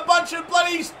like a bunch of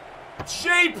bloody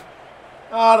sheep.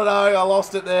 I don't know. I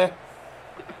lost it there.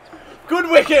 Good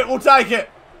wicket. We'll take it.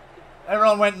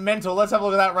 Everyone went mental. Let's have a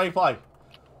look at that replay.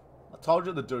 I told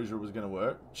you the doozer was going to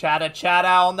work. Chatter, chatter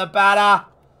on the batter.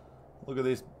 Look at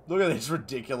this. Look at this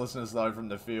ridiculousness, though, from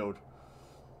the field.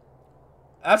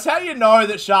 That's how you know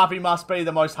that Sharpy must be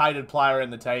the most hated player in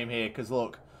the team here. Because,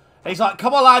 look. He's like,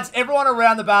 come on, lads. Everyone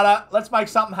around the batter. Let's make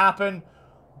something happen.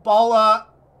 Bowler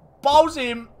bowls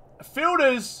him.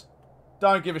 Fielders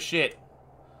don't give a shit.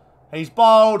 He's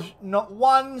bowled. Not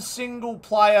one single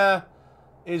player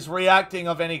is reacting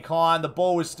of any kind. The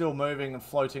ball is still moving and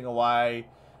floating away.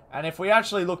 And if we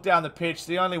actually look down the pitch,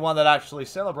 the only one that actually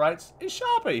celebrates is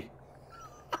Sharpy.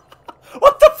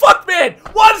 What the fuck, man?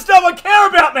 Why does no one care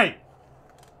about me?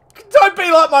 Don't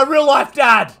be like my real life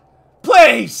dad.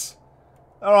 Please.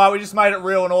 Alright, we just made it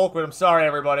real and awkward. I'm sorry,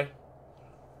 everybody.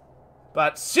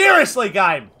 But seriously,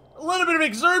 game. A little bit of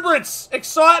exuberance,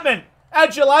 excitement,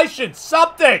 adulation,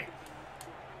 something.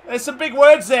 There's some big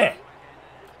words there.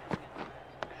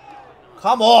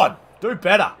 Come on. Do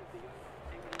better.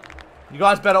 You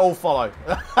guys better all follow.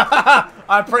 I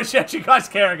appreciate you guys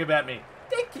caring about me.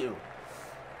 Thank you.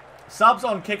 Subs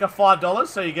on Kicker $5,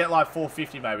 so you get like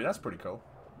 $4.50 maybe. That's pretty cool.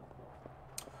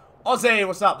 Ozzy,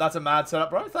 what's up? That's a mad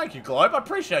setup, bro. Thank you, Globe. I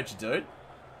appreciate you, dude.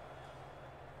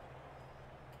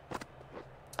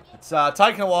 It's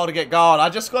taking a while to get going. I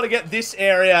just got to get this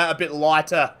area a bit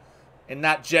lighter in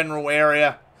that general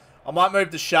area. I might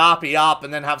move the Sharpy up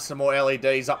and then have some more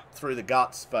LEDs up through the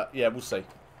guts. But, yeah, we'll see.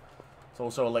 It's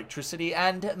also electricity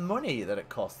and money that it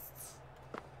costs.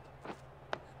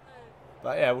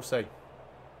 But, yeah, we'll see.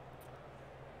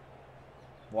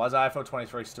 Why is AFL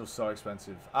 23 still so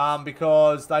expensive?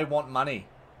 Because they want money.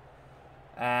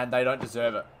 And they don't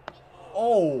deserve it.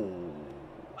 Oh.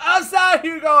 Asa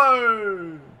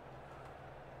Hugo!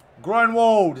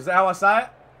 Groenwald. Is that how I say it?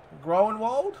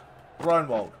 Groenwald?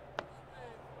 Groenwald.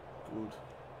 Good.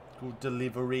 Good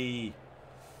delivery.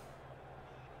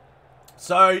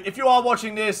 So, if you are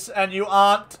watching this and you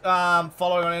aren't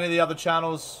following on any of the other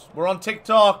channels, we're on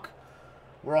TikTok.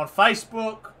 We're on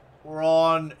Facebook. We're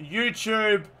on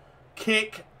YouTube,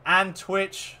 Kick, and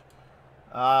Twitch.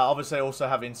 Obviously, I also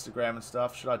have Instagram and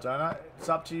stuff. Should I donate? It's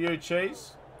up to you,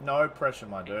 Cheese. No pressure,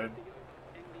 my dude.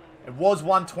 It was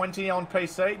 120 on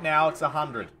PC. Now it's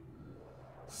 100.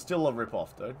 Still a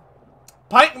rip-off, dude.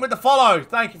 Peyton with the follow.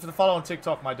 Thank you for the follow on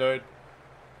TikTok, my dude.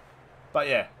 But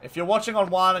yeah, if you're watching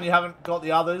on one and you haven't got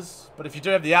the others, but if you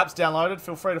do have the apps downloaded,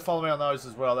 feel free to follow me on those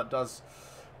as well. That does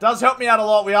help me out a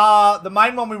lot. The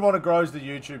main one we want to grow is the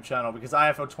YouTube channel because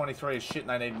AFL 23 is shit and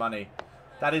they need money.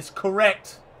 That is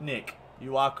correct, Nick.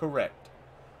 You are correct.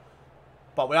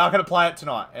 But we are going to play it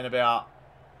tonight in about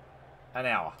an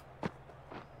hour.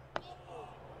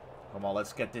 Come on,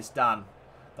 let's get this done.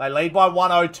 They lead by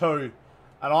 102.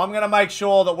 And I'm going to make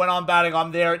sure that when I'm batting,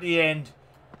 I'm there at the end.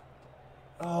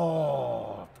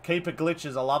 Oh, keeper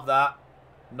glitches. I love that.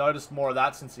 Noticed more of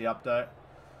that since the update.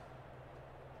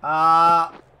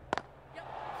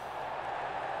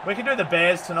 We can do the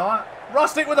Bears tonight.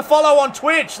 Rustic with a follow on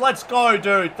Twitch. Let's go,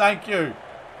 dude. Thank you.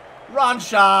 Run,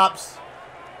 Sharps.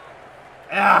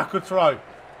 Ah, good throw.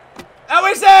 How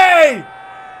is he?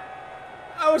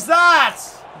 How was that?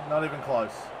 Not even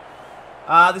close.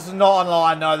 This is not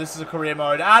online. No, this is a career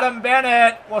mode. Adam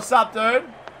Bennett. What's up, dude?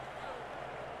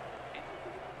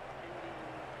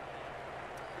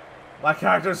 My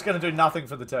character is going to do nothing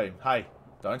for the team. Hey,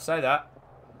 don't say that.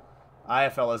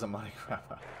 AFL is a money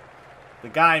grabber. The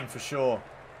game, for sure.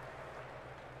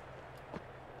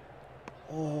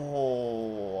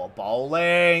 Oh,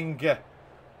 bowling.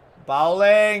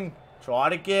 Bowling. Try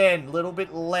it again. A little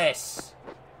bit less.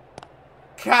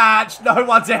 Catch. No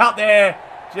one's out there.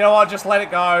 Do you know what? Just let it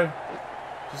go.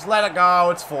 Just let it go.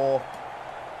 It's 4.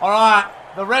 Alright.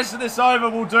 The rest of this over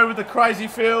we'll do with the crazy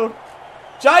field.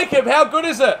 Jacob, how good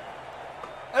is it?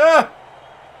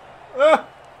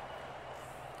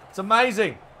 It's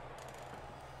amazing.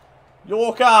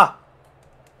 Yorker.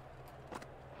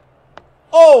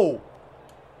 Oh!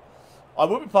 I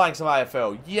will be playing some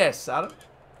AFL. Yes, Adam.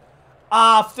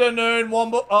 Afternoon,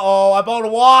 Womble. Uh-oh, I bowled a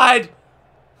wide.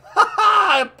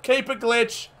 Keep a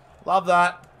glitch. Love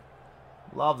that.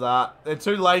 Love that. They're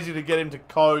too lazy to get him to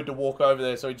code to walk over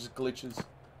there, so he just glitches.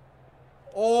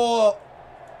 Oh.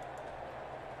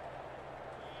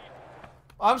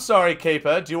 I'm sorry,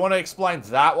 keeper. Do you want to explain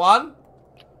that one?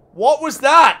 What was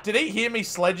that? Did he hear me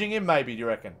sledging him, maybe, do you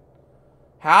reckon?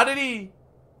 How did he...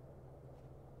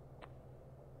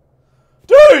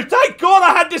 Dude, thank God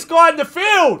I had this guy in the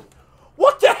field.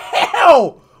 What the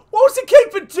hell? What was the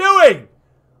keeper doing?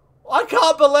 I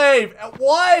can't believe.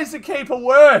 Why is the keeper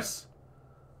worse?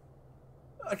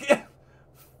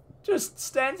 Just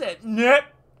stands there. Nope.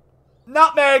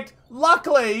 Nutmegged.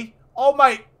 Luckily, old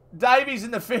mate Davey's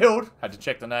in the field. Had to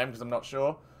check the name because I'm not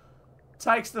sure.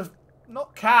 Takes the,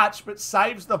 not catch, but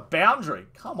saves the boundary.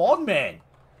 Come on, man.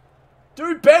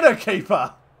 Do better,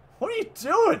 keeper. What are you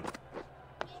doing?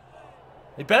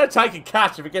 He better take a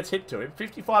catch if it gets hit to him.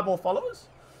 55 more followers?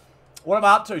 What am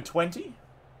I up to? 20?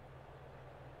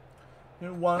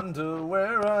 You wonder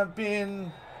where I've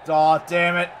been. Oh,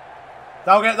 damn it.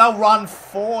 They'll run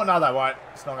 4. No, they won't.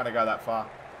 It's not going to go that far.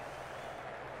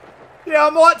 Yeah, I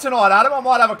might tonight, Adam. I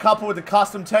might have a couple with the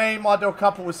custom team. Might do a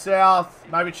couple with South.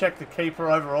 Maybe check the keeper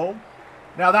overall.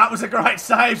 Now, that was a great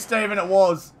save, Stephen. It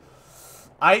was.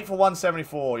 8 for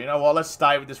 174. You know what? Let's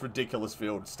stay with this ridiculous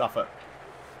field. Stuff it.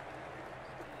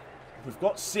 We've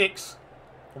got 6.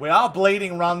 We are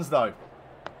bleeding runs, though.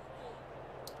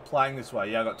 Playing this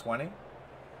way. Yeah, I got 20.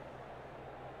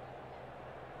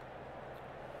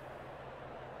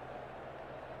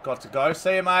 Got to go.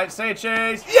 See you, mate. See you,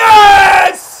 Cheese.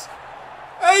 Yes!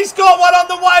 He's got one on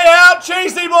the way out,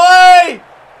 Cheesy boy!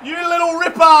 You little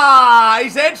ripper!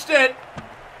 He's edged it.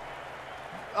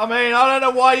 I mean, I don't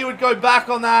know why you would go back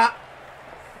on that.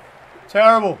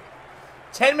 Terrible.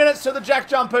 10 minutes to the Jack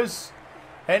Jumpers.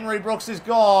 Henry Brooks is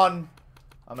gone.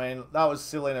 I mean, that was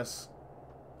silliness.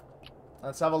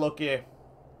 Let's have a look here.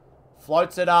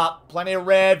 Floats it up. Plenty of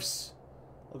revs.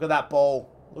 Look at that ball.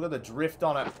 Look at the drift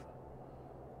on it.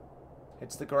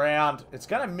 Hits the ground. It's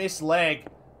going to miss leg.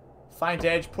 Faint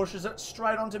edge. Pushes it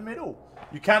straight onto middle.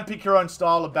 You can pick your own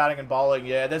style of batting and bowling.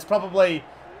 Yeah, there's probably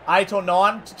 8 or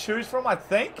 9 to choose from, I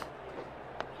think.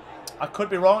 I could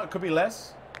be wrong. It could be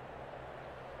less.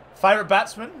 Favourite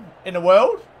batsman in the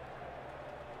world?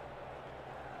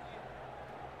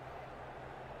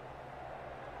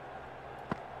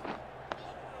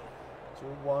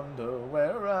 Wonder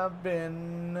where I've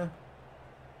been.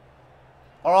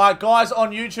 Alright, guys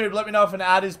on YouTube, let me know if an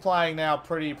ad is playing now.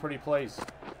 Pretty please.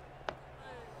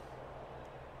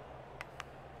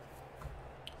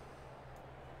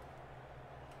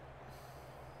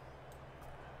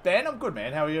 Ben, I'm good,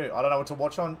 man. How are you? I don't know what to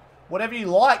watch on. Whatever you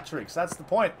like, Tricks. That's the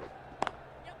point.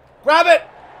 Grab it!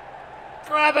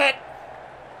 Grab it!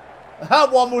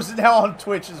 Womble's now on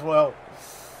Twitch as well.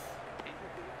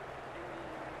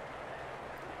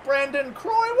 Brandon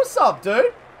Croy, what's up,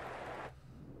 dude?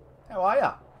 How are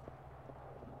ya?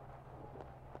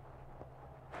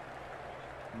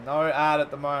 No ad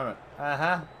at the moment.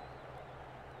 I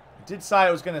did say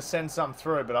I was going to send some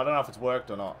through, but I don't know if it's worked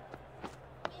or not.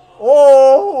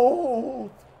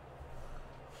 Oh!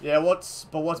 Yeah, what's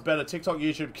better? TikTok,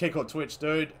 YouTube, Kick, or Twitch,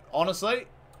 dude? Honestly,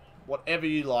 whatever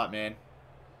you like, man.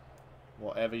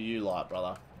 Whatever you like,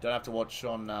 brother. You don't have to watch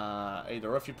on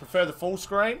either. If you prefer the full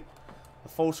screen, the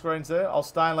full screen's there. I'll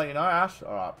stay and let you know, Ash.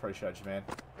 Alright, appreciate you, man.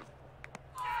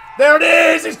 There it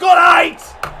is! He's got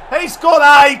 8! He's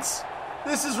got 8!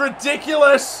 This is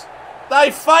ridiculous. They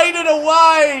faded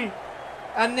away.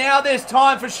 And now there's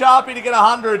time for Sharpy to get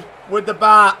 100 with the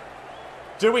bat.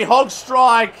 Do we hog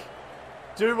strike?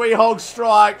 Do we hog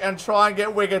strike and try and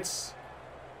get wickets?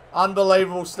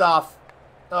 Unbelievable stuff.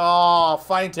 Oh,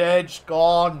 faint edge.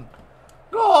 Gone.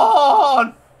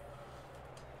 Gone.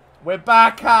 We're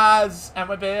back, Kaz, and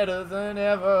we're better than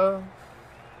ever.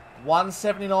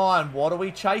 179. What are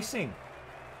we chasing?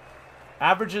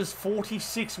 Averages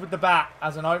 46 with the bat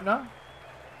as an opener.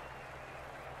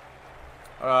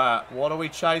 Alright, what are we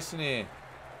chasing here?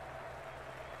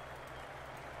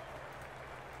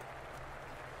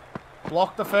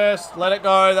 Block the first. Let it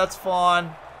go. That's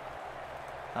fine.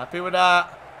 Happy with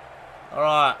that.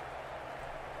 Alright.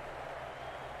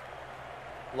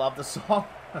 Love the song.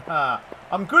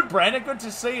 I'm good, Brandon. Good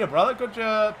to see you, brother. Good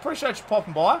to appreciate you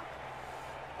popping by.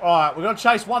 Alright, we're going to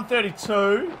chase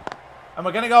 132. And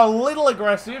we're going to go a little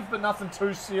aggressive, but nothing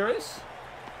too serious.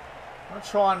 I'm going to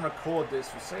try and record this.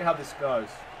 We'll see how this goes.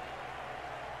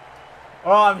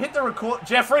 Alright, I've hit the record.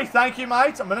 Jeffrey, thank you,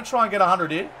 mate. I'm going to try and get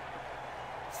 100 here.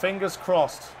 Fingers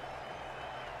crossed.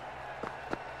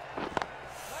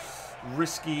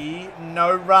 Risky,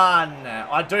 no run.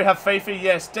 I do have FIFA,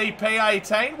 yes.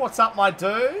 DP18, what's up, my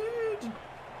dude?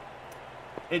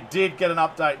 It did get an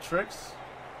update, Tricks.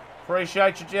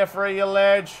 Appreciate you, Jeffrey, you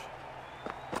ledge.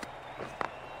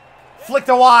 Flicked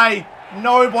away.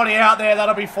 Nobody out there.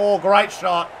 That'll be 4. Great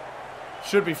shot.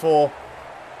 Should be 4.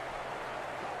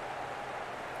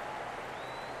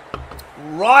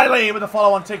 Riley with a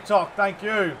follow on TikTok. Thank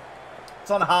you.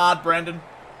 It's on hard, Brandon.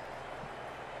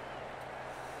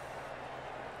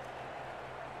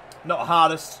 Not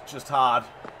hardest, just hard.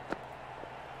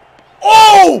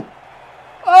 Oh!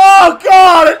 Oh,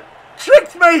 God! It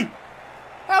tricked me!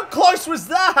 How close was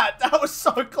that? That was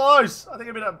so close. I think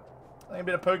a bit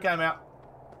of poo came out.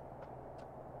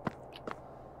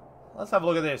 Let's have a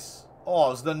look at this.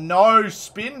 Oh, it's the no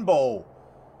spin ball.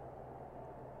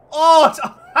 Oh,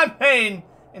 I mean,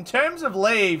 in terms of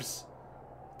leaves,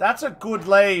 that's a good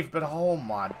leave, but oh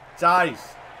my days.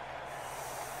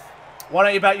 Why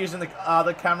don't you about using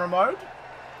the camera mode?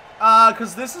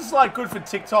 Because this is like good for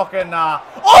TikTok and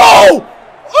oh!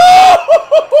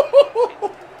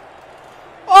 Oh!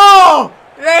 Oh!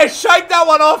 Yeah, shake that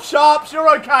one off, Sharps. You're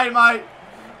okay, mate.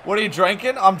 What are you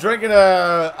drinking? I'm drinking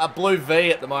a blue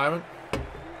V at the moment.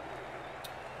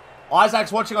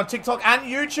 Isaac's watching on TikTok and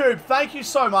YouTube. Thank you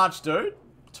so much, dude.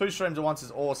 2 streams at once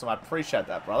is awesome. I appreciate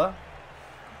that, brother.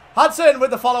 Hudson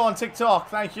with the follow on TikTok.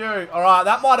 Thank you. All right,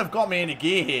 that might have got me into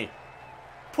gear here.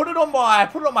 Put it on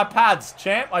my pads,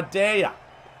 champ. I dare ya.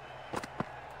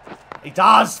 He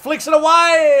does. Flicks it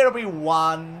away. It'll be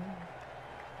 1.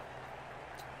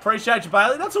 Appreciate you,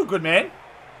 Bailey. That's all good, man.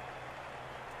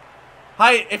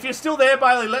 Hey, if you're still there,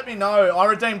 Bailey, let me know. I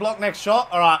redeem block next shot.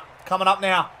 All right, coming up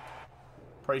now.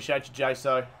 Appreciate you,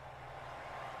 JSO.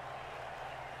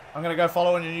 I'm going to go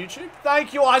follow on your YouTube.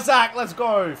 Thank you, Isaac. Let's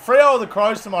go. Freo or the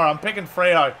Crows tomorrow? I'm picking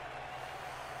Freo.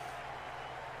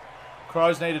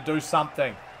 Crows need to do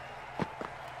something.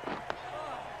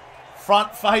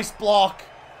 Front face block.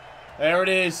 There it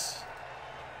is.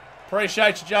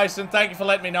 Appreciate you, Jason. Thank you for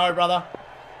letting me know, brother.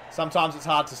 Sometimes it's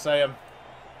hard to see them.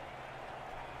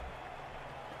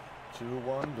 Do you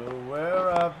wonder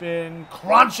where I've been?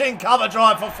 Crunching cover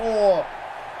drive for 4.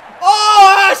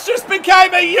 Oh, Ash just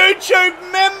became a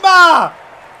YouTube member!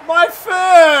 My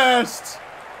first!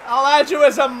 I'll add you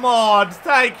as a mod.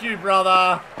 Thank you,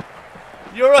 brother.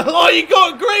 You're a... Oh, you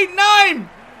got a great name!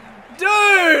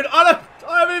 Dude, I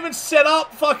haven't even set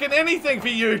up fucking anything for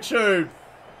YouTube.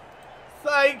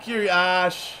 Thank you,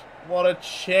 Ash. What a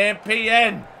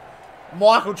champion.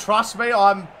 Michael, trust me,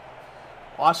 I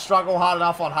struggle hard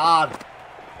enough on hard.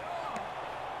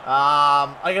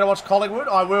 Are you going to watch Collingwood?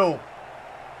 I will.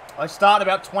 They start in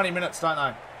about 20 minutes, don't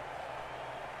they?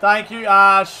 Thank you,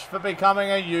 Ash, for becoming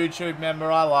a YouTube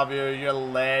member. I love you. You're a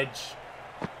ledge.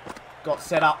 Got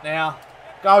set up now.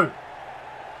 Go.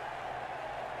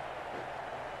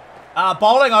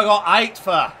 Bowling, I got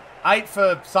 8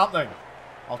 for something.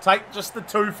 I'll take just the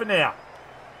 2 for now.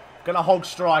 Gonna hog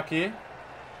strike here.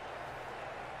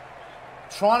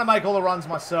 Trying to make all the runs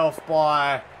myself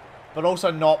but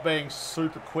also not being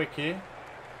super quick here.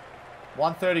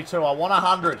 132. I want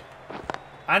 100.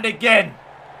 And again.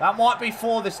 That might be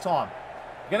 4 this time.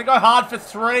 I'm going to go hard for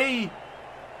 3.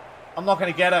 I'm not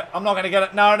going to get it. I'm not going to get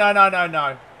it. No, no, no, no,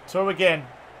 no. 2 again.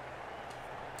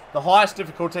 The highest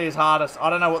difficulty is hardest. I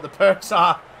don't know what the perks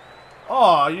are.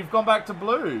 Oh, you've gone back to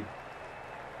blue.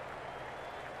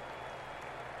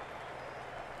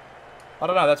 I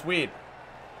don't know. That's weird.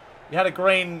 You had a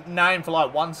green name for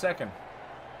like 1 second.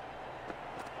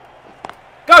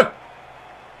 Go!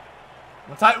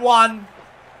 I'm going to take 1.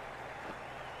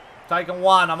 Taking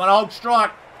 1. I'm going to hog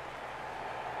strike.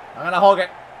 I'm going to hog it.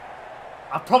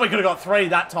 I probably could have got 3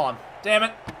 that time. Damn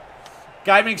it.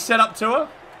 Gaming setup tour.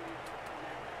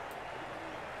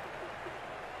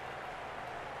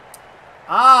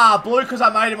 Ah, blue because I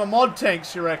made him a mod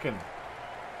tanks, you reckon?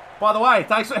 By the way,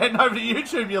 thanks for heading over to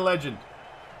YouTube, you legend.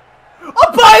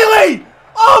 Oh, Bailey!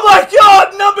 Oh my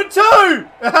god, number 2!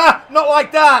 Not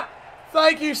like that.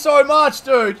 Thank you so much,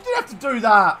 dude. You didn't have to do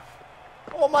that.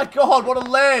 Oh my god, what a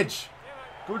ledge.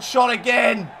 Good shot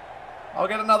again. I'll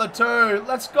get another 2.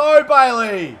 Let's go,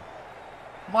 Bailey.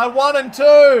 My 1 and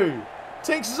 2.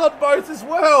 Tinks is on both as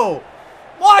well.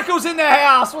 Michael's in the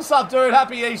house. What's up, dude?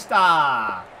 Happy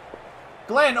Easter.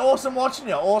 Glenn, awesome watching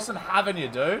you. Awesome having you,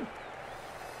 dude.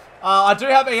 I do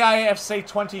have EAFC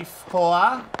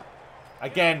 24.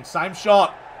 Again, same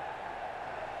shot.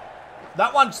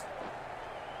 That one's...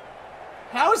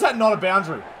 How is that not a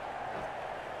boundary?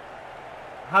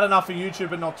 Had enough for YouTube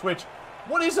but not Twitch.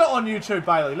 What is it on YouTube,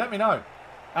 Bailey? Let me know.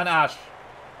 And Ash.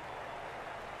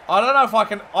 I don't know if I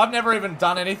can... I've never even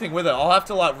done anything with it. I'll have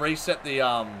to, like, reset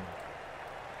the,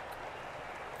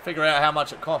 figure out how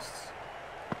much it costs.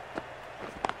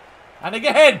 And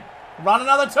again! Run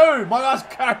another 2. My guy's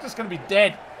character's going to be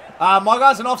dead. My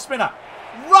guy's an off-spinner.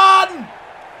 Run!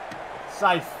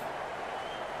 Safe.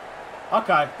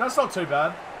 Okay, that's not too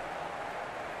bad.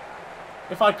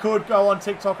 If I could go on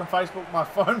TikTok and Facebook, my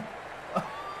phone...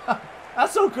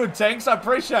 That's all good, Tanks. I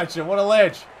appreciate you. What a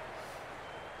ledge.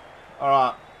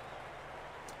 Alright.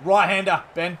 Right-hander,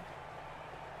 Ben.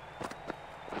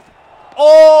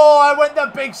 Oh, I went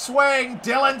the big swing.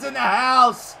 Dylan's in the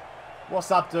house.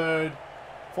 What's up, dude?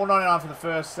 $4.99 for the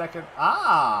first, second.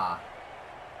 Ah.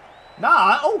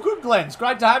 Nah, all good, Glenn. It's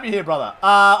great to have you here, brother.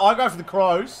 I go for the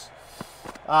Crows.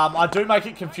 I do make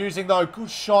it confusing, though. Good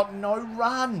shot, no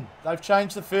run. They've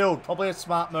changed the field. Probably a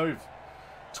smart move.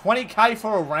 20K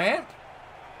for a ramp?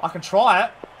 I can try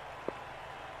it.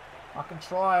 I can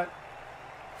try it.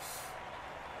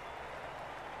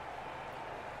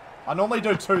 I normally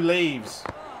do 2 leaves.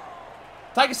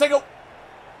 Take a single.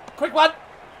 Quick one.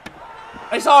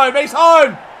 He's home. He's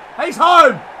home. He's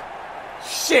home.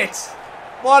 Shit.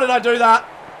 Why did I do that?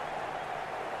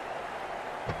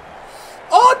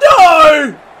 Oh,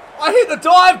 no. I hit the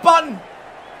dive button.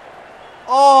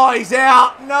 Oh, he's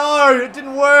out. No, it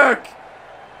didn't work.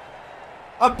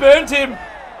 I burnt him.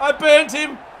 I burnt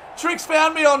him. Trix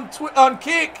found me on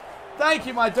Kick. Thank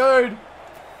you, my dude.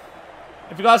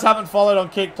 If you guys haven't followed on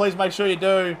Kick, please make sure you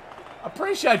do.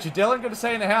 Appreciate you, Dylan. Good to see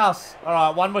you in the house. All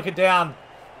right, 1 wicket down.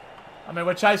 I mean,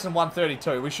 we're chasing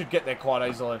 132. We should get there quite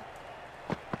easily.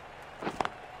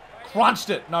 Crunched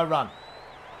it. No run.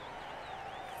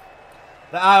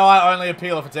 The AI only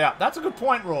appeal if it's out. That's a good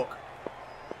point, Rourke.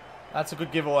 That's a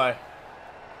good giveaway.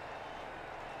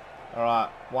 All right,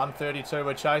 132.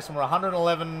 We're chasing. We're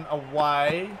 111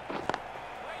 away.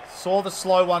 Saw the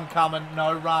slow one coming.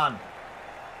 No run.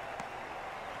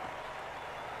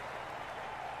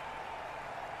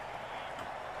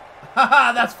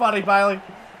 Haha, that's funny, Bailey.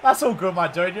 That's all good, my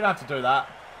dude. You don't have to do that.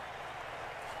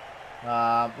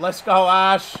 Let's go,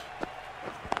 Ash.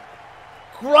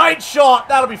 Great shot.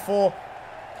 That'll be 4.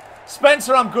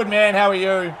 Spencer, I'm good, man. How are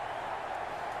you?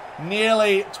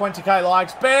 Nearly 20K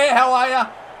likes. Bear, how are you?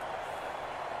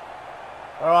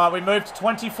 All right, we moved to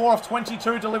 24 of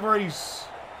 22 deliveries.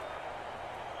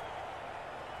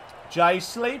 Jay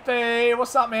Sleepy.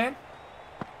 What's up, man?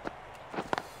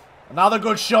 Another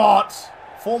good shot.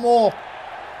 4 more.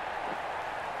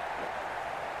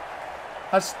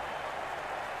 Has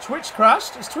Twitch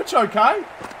crashed? Is Twitch okay?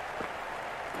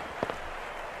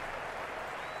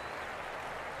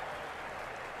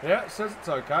 Yeah, it says it's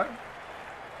okay.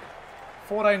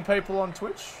 14 people on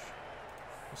Twitch.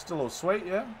 Still all sweet,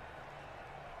 yeah.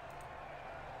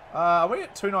 Are we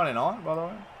at 299, by the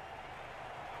way?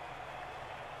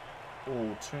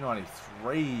 Oh,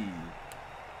 293.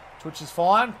 Twitch is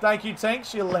fine. Thank you,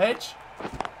 Tinks. You ledge.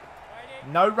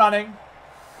 No running.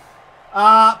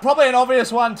 Probably an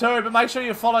obvious one too, but make sure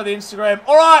you follow the Instagram.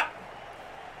 Alright.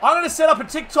 I'm going to set up a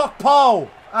TikTok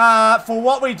poll for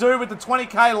what we do with the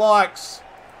 20K likes.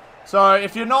 So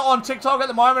if you're not on TikTok at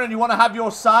the moment and you want to have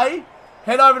your say,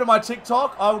 head over to my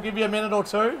TikTok. I will give you a minute or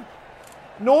 2.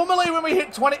 Normally when we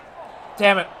hit 20...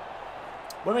 Damn it.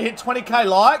 When we hit 20K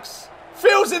likes...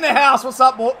 Phil's in the house. What's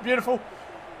up, beautiful?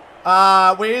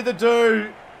 We either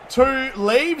do 2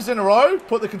 leaves in a row,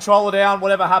 put the controller down,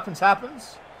 whatever happens,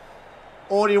 happens.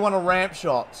 Or do you want a ramp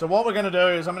shot? So what we're going to do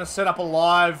is I'm going to set up a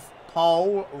live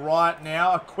poll right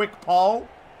now, a quick poll.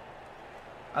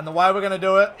 And the way we're going to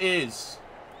do it is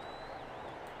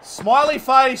smiley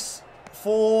face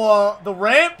for the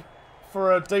ramp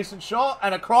for a decent shot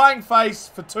and a crying face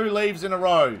for 2 leaves in a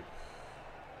row.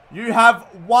 You have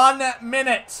 1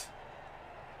 minute.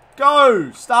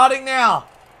 Go! Starting now.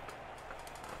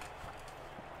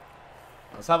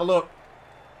 Let's have a look.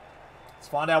 Let's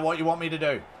find out what you want me to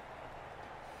do.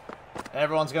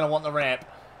 Everyone's going to want the ramp.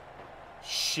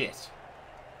 Shit.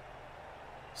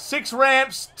 6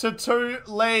 ramps to 2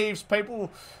 leaves. People,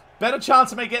 better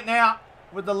chance of me getting out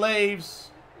with the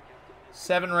leaves.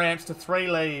 7 ramps to 3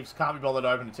 leaves. Can't be bothered to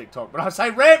open a TikTok. But I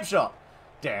say ramp shot.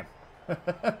 Damn.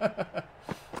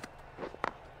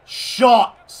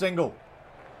 Shot. Single.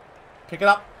 Pick it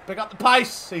up. Pick up the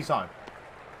pace. He's home.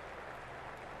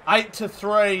 8 to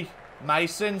 3.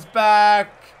 Mason's back.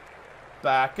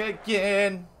 Back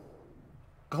again.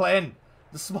 Glenn.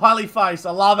 The smiley face.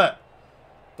 I love it.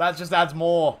 That just adds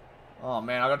more. Oh,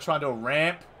 man. I got to try and do a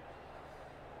ramp.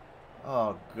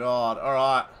 Oh, God. All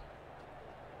right.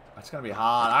 That's going to be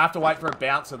hard. I have to wait for a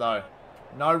bouncer, though.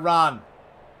 No run.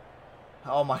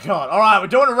 Oh my god. Alright, we're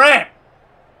doing a ramp.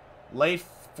 Leave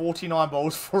 49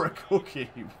 balls for a cookie.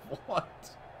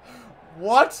 What?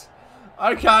 What?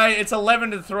 Okay, it's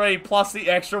 11-3 plus the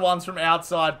extra ones from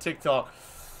outside TikTok.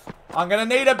 I'm going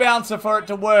to need a bouncer for it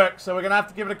to work, so we're going to have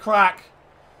to give it a crack.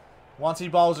 Once he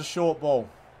bowls a short ball.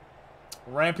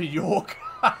 Rampy York.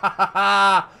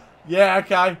 Yeah,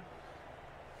 okay.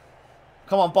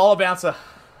 Come on, bowler bouncer.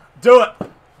 Do it.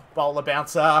 Bowler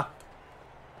bouncer.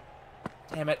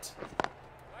 Damn it.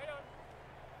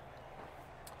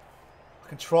 I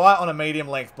can try it on a medium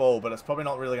length ball, but it's probably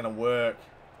not really going to work.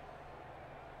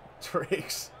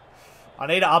 Tricks. I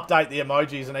need to update the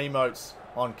emojis and emotes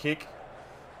on kick.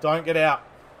 Don't get out.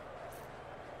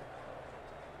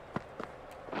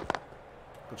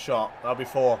 Good shot. That'll be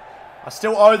 4. I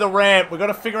still owe the ramp. We've got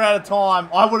to figure out a time.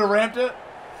 I would have ramped it.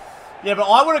 Yeah, but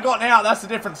I would have gotten out. That's the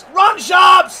difference. Run,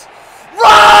 Sharps!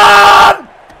 Run!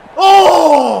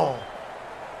 Oh!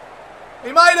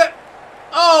 He made it.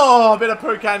 Oh, a bit of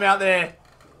poo came out there.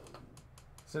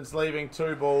 Since leaving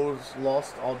 2 balls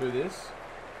lost, I'll do this.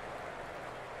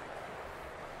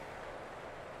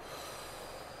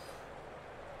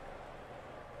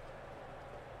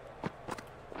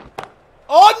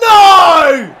 Oh,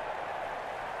 no!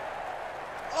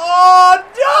 Oh,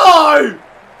 no!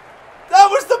 That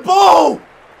was the ball!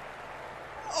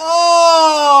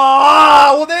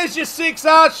 Oh, well, there's your 6,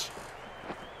 Ash.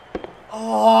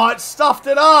 Oh, it stuffed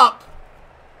it up.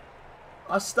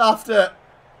 I stuffed it.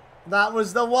 That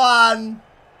was the one.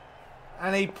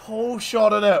 And he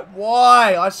pull-shotted it.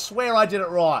 Why? I swear I did it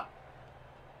right.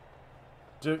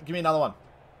 Give me another one.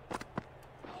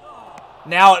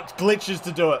 Now it glitches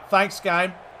to do it. Thanks,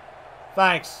 game.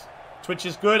 Thanks. Twitch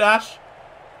is good, Ash.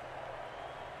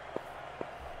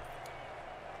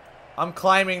 I'm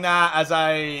claiming that as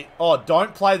a... Oh,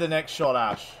 don't play the next shot,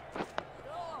 Ash.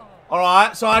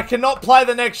 Alright, so I cannot play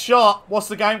the next shot. What's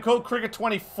the game called? Cricket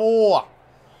 24.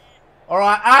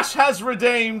 Alright, Ash has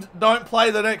redeemed. Don't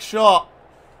play the next shot.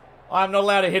 I'm not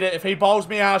allowed to hit it. If he bowls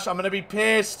me, Ash, I'm going to be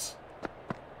pissed.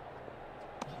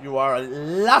 You are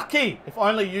lucky. If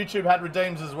only YouTube had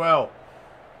redeems as well.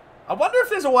 I wonder if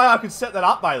there's a way I could set that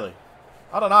up, Bailey.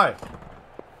 I don't know.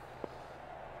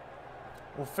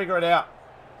 We'll figure it out.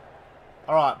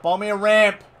 Alright, bowl me a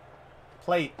ramp.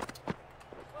 Please.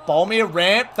 Bowl me a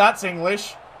ramp. That's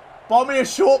English. Bowl me a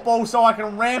short ball so I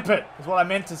can ramp it. Is what I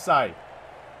meant to say.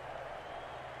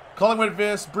 Collingwood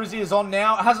vs Brizzy is on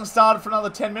now. It hasn't started for another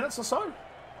 10 minutes or so.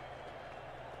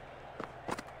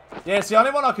 Yeah, it's the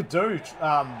only one I could do.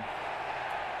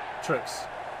 Tricks.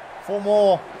 4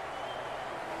 more.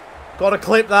 Gotta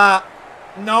clip that.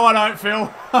 No, I don't,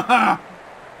 Phil.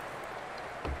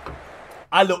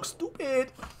 I look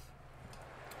stupid.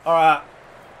 Alright.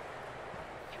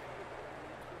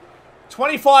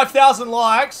 25,000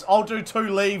 likes. I'll do 2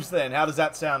 leaves then. How does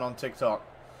that sound on TikTok?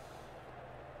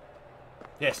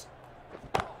 Yes.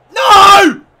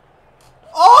 No!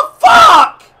 Oh,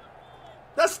 fuck!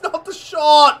 That's not the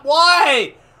shot.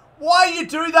 Why? Why you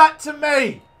do that to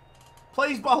me?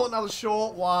 Please bowl another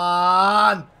short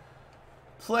one.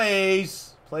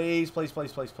 Please. Please, please,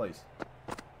 please, please, please.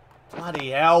 Bloody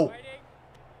hell.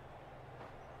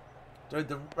 Dude,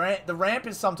 the ramp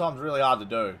is sometimes really hard to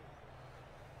do.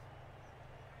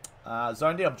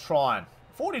 Zone D, I'm trying.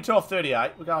 42 off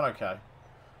 38. We're going okay.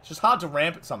 It's just hard to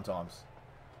ramp it sometimes.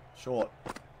 Short.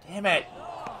 Damn it.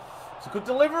 It's a good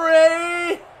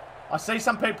delivery. I see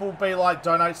some people be like,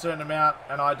 donate a certain amount,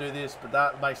 and I do this, but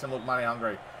that makes them look money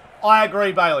hungry. I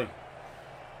agree, Bailey.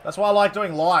 That's why I like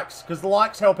doing likes, because the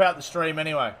likes help out the stream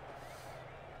anyway.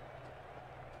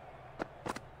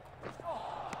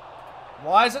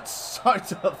 Why is it so...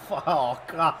 Oh,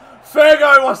 God.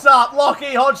 Fergo, what's up?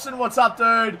 Lockie Hodgson, what's up,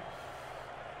 dude?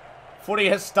 Footy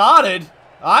has started.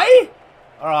 Eh?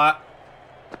 Alright.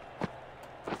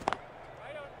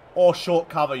 Or short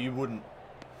cover, you wouldn't.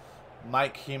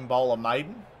 Make him bowl a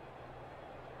maiden.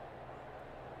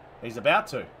 He's about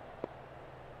to.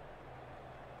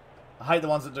 I hate the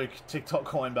ones that do TikTok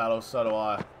coin battles, so do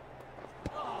I.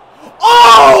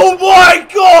 Oh my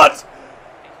God!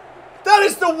 That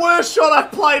is the worst shot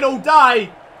I've played all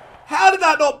day. How did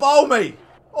that not bowl me?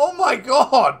 Oh my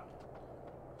God.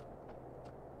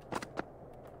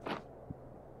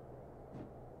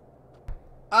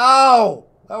 Oh,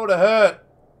 that would have hurt.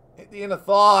 Hit the inner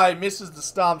thigh, misses the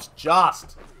stumps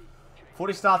just.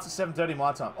 Footy starts at 7:30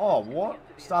 my time. Oh, what?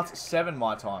 Starts at 7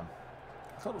 my time.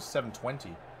 I thought it was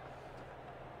 7:20.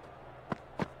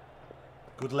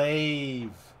 Good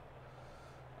leave.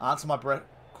 Answer my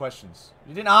questions.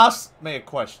 You didn't ask me a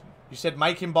question. You said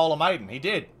make him bowl a maiden. He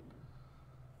did.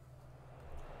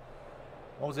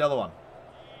 What was the other one?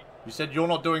 You said you're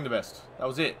not doing the best. That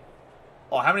was it.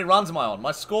 Oh, how many runs am I on?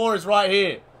 My score is right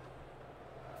here.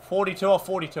 42 or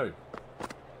 42.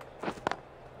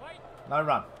 No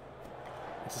run.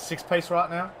 It's a 6-piece right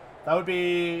now. That would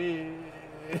be...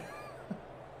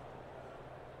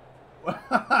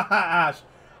 Ash,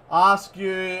 ask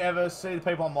you ever see the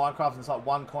people on Minecraft and it's like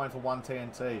 1 coin for 1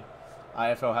 TNT.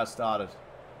 AFL has started.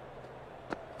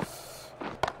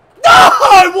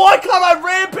 No! Why can't I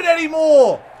ramp it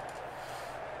anymore?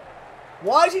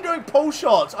 Why is he doing pull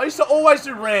shots? I used to always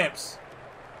do ramps.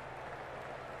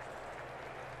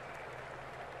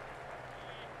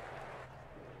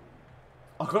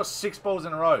 I've got 6 balls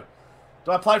in a row.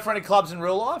 Do I play for any clubs in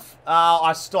real life?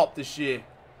 I stopped this year.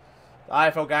 The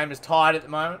AFL game is tied at the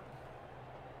moment.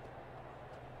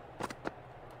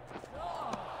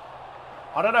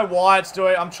 I don't know why it's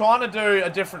doing... I'm trying to do a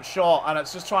different shot and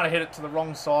it's just trying to hit it to the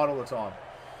wrong side all the time.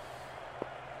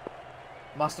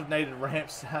 Must have needed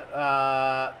ramps. Do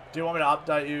you want me to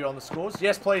update you on the scores?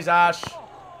 Yes, please, Ash.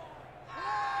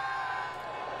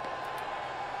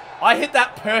 I hit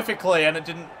that perfectly and it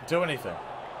didn't do anything.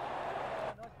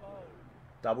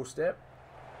 Double step.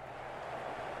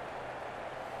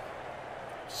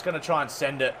 Just going to try and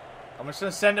send it. I'm just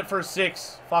going to send it for a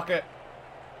 6. Fuck it.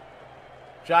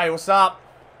 Jay, what's up?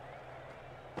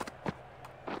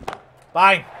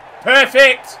 Bang.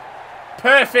 Perfect.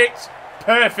 Perfect.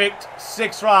 Perfect.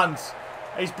 6 runs.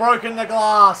 He's broken the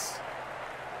glass.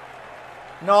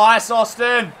 Nice,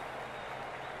 Austin.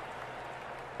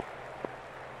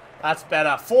 That's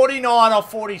better. 49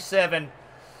 off 47.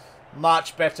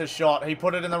 Much better shot. He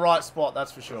put it in the right spot,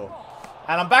 that's for sure.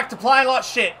 And I'm back to playing like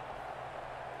shit.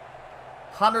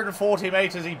 140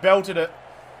 meters, he belted it.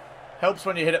 Helps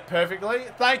when you hit it perfectly.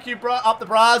 Thank you, bro. Up the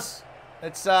bras.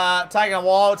 It's taking a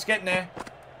while. It's getting there.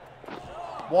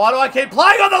 Why do I keep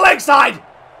playing on the leg side?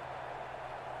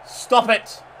 Stop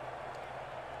it.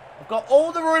 I've got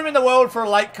all the room in the world for a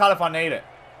late cut if I need it.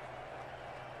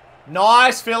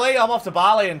 Nice, Philly. I'm off to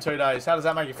Bali in 2 days. How does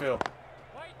that make you feel?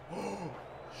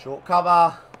 Short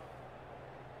cover.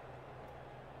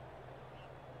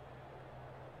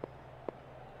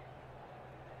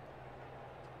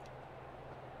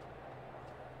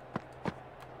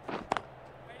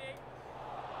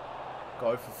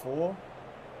 Go for 4.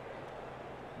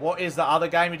 What is the other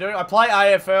game you do? I play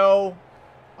AFL.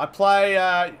 I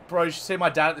play, bro, you should see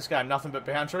my dad at this game. Nothing but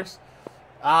boundaries.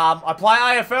 I play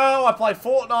AFL. I play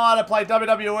Fortnite. I play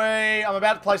WWE. I'm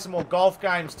about to play some more golf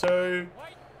games too.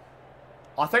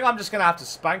 I think I'm just going to have to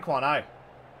spank one, eh?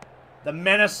 The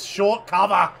Menace short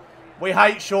cover. We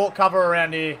hate short cover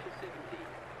around here.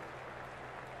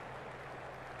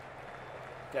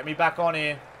 Get me back on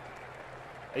here.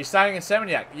 Are you staying in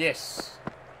Seminyak? Yes.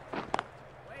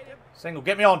 Single,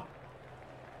 get me on.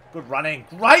 Good running.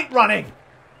 Great running.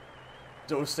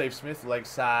 Do Steve Smith, leg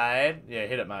side. Yeah,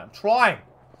 hit it, mate. I'm trying.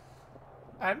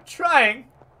 I'm trying.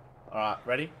 Alright,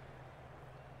 ready?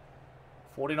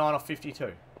 49 off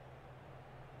 52.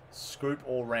 Scoop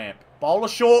or ramp. Bowl a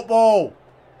short ball.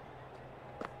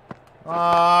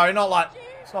 Oh, you're not like...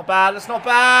 It's not bad. It's not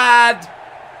bad.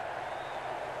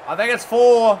 I think it's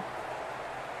 4.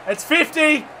 It's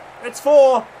 50. It's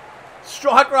 4.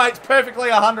 Strike rate's perfectly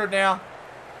 100 now.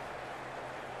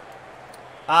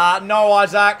 No,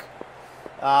 Isaac.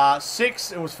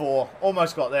 6. It was 4.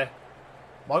 Almost got there.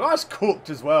 My guy's cooked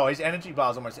as well. His energy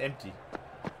bar's almost empty.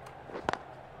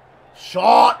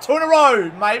 Shot. 2 in a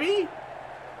row, maybe.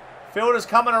 Fielder's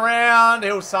coming around.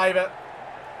 He'll save it.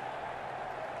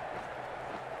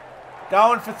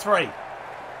 Going for 3.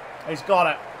 He's got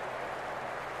it.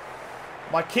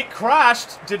 My kick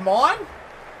crashed. Did mine?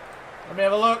 Let me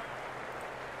have a look.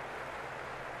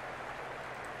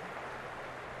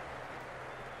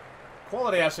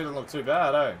 Quality actually doesn't look too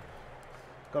bad, eh?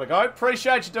 Gotta go.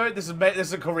 Appreciate you, dude. This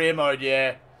is a career mode,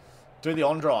 yeah. Do the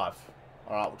on drive.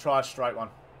 Alright, we'll try a straight one.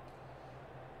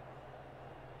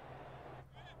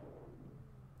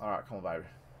 Alright, come on, baby.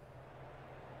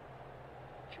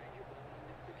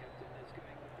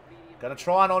 Gonna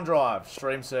try an on drive.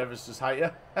 Stream servers just hate you.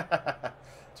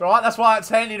 It's alright, that's why it's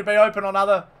handy to be open on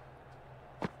other...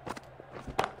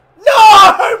 No!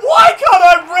 Why can't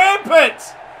I ramp it?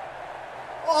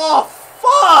 Oh,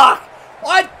 fuck!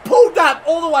 I pulled that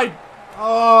all the way...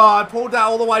 Oh, I pulled that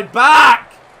all the way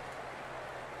back!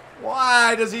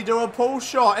 Why does he do a pull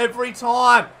shot every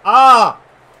time? Ah!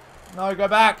 No, go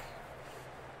back.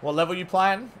 What level are you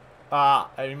playing?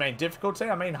 You mean difficulty?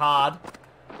 I mean hard.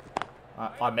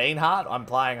 I mean hard? I'm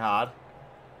playing hard.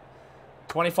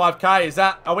 25k, is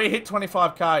that... Are we hit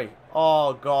 25k?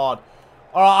 Oh, God.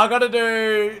 Alright, I gotta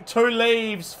do 2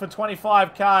 leaves for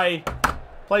 25k.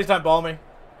 Please don't bowl me.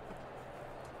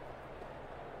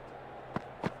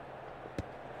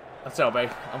 That's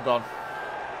LB. I'm gone.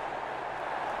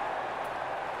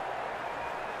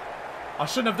 I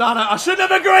shouldn't have done it. I shouldn't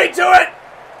have agreed to it!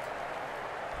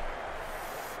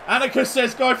 Annika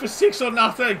says go for 6 or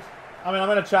nothing. I mean, I'm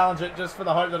going to challenge it just for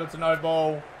the hope that it's a no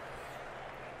ball.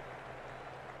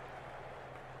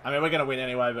 I mean, we're going to win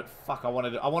anyway, but fuck, I wanted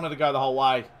to go the whole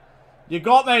way. You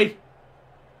got me.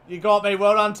 You got me.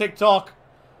 Well done, TikTok.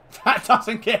 That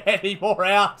doesn't get any more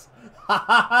out.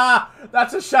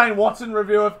 That's a Shane Watson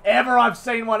review if ever I've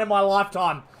seen one in my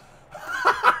lifetime.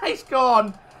 He's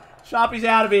gone. Sharpy's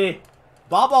out of here.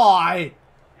 Bye-bye.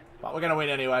 But we're going to win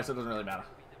anyway, so it doesn't really matter.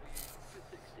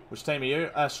 Which team are you?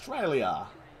 Australia.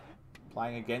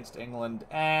 Playing against England,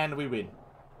 and we win.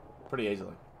 Pretty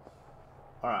easily.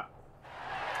 Alright.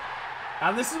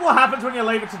 And this is what happens when you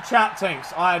leave it to chat,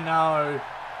 Tinks. I know.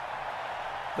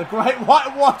 The great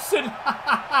White Watson.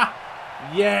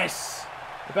 Yes.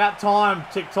 About time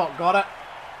TikTok got it.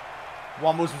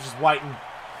 One was just waiting.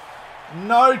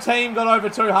 No team got over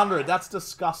 200. That's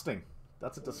disgusting.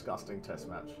 That's a disgusting test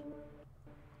match.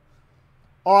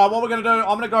 Alright, what we're going to do,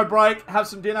 I'm going to go break, have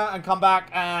some dinner, and come back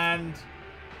and...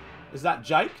 Is that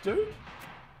Jake, dude?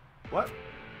 What?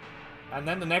 And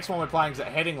then the next one we're playing is at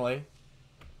Headingley.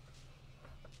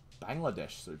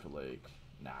 Bangladesh Super League.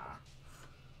 Nah.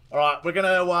 Alright, we're going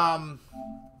to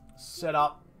set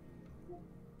up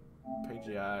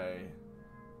PGA.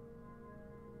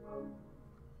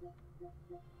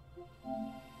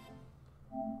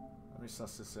 Let me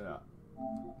suss this out.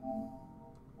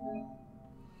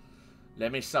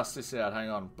 Let me suss this out. Hang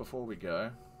on. Before we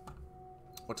go.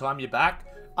 What time are you back?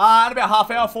 In about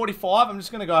half hour, 45. I'm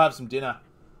just going to go have some dinner.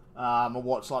 I'll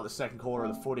watch like the second quarter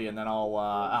of the footy, and then I'll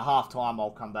at half time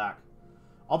I'll come back.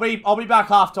 I'll be back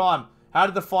half time. How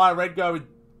did the Fire Red go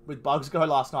with Bugs go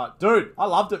last night? Dude, I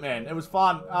loved it, man. It was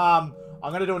fun. I'm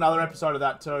going to do another episode of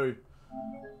that too.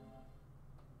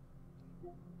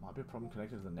 Might be a problem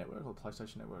connected to the network or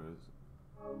PlayStation Network.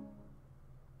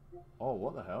 Oh,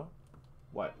 what the hell?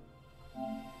 Wait.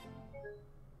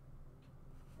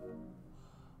 What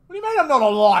do you mean I'm not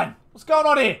online? What's going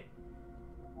on here?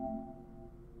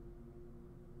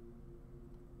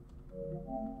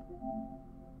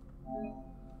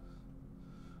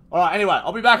 Alright, anyway,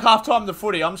 I'll be back half-time the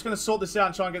footy. I'm just going to sort this out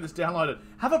and try and get this downloaded.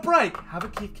 Have a break. Have a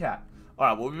Kit Kat.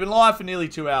 Alright, well, we've been live for nearly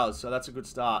 2 hours, so that's a good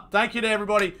start. Thank you to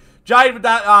everybody. Jade with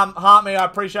that heart me, I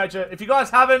appreciate you. If you guys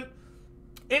haven't,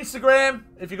 Instagram,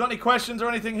 if you've got any questions or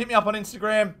anything, hit me up on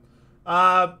Instagram.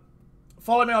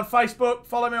 Follow me on Facebook.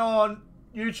 Follow me on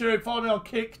YouTube. Follow me on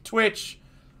Kick, Twitch,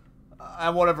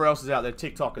 and whatever else is out there.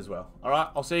 TikTok as well. Alright,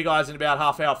 I'll see you guys in about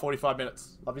half hour, 45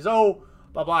 minutes. Love yous all.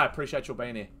 Bye-bye. Appreciate you all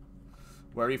being here.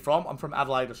 Where are you from? I'm from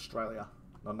Adelaide, Australia.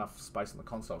 Not enough space on the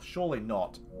console. Surely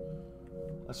not.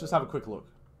 Let's just have a quick look.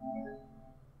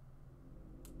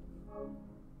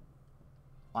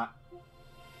 Let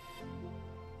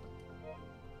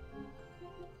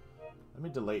me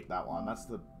delete that one. That's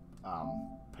the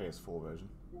PS4 version.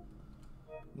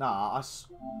 Nah, I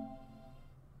swear.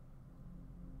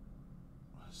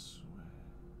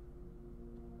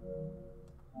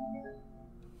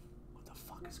 What the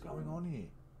fuck is going on here?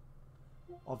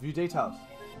 Oh, view details.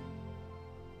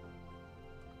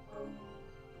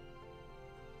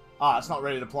 Ah, it's not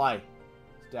ready to play.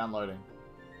 It's downloading.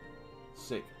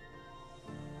 Sick.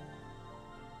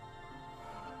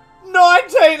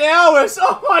 19 hours!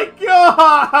 Oh my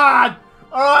god!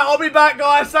 Alright, I'll be back,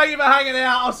 guys. Thank you for hanging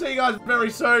out. I'll see you guys very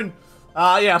soon.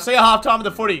 Yeah, I'll see you at halftime of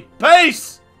the footy.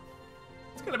 Peace!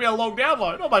 It's going to be a long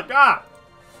download. Oh my god.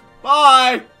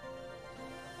 Bye!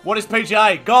 What is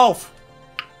PGA? Golf!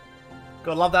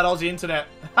 God, love that Aussie internet.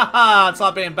 Haha, it's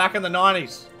like being back in the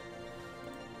 90s.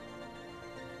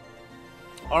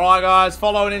 Alright, guys.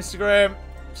 Follow on Instagram.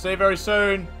 See you very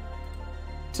soon.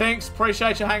 Tinks,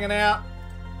 appreciate you hanging out.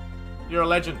 You're a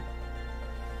legend.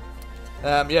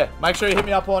 Yeah, make sure you hit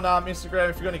me up on Instagram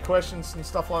if you've got any questions and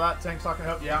stuff like that. Tinks, I can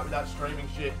help you out with that streaming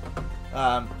shit.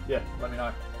 Yeah, let me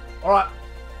know. Alright.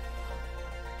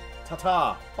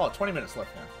 Ta-ta. Oh, 20 minutes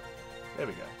left now. There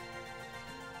we go.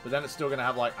 But then it's still going to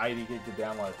have like 80 gig to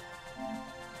download.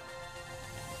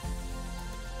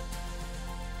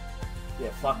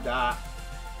 Yeah, fuck that.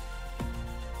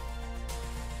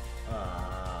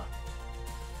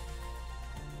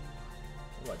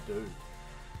 What do I do?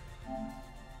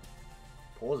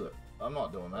 Pause it. I'm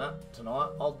not doing that tonight.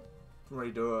 I'll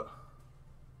redo it.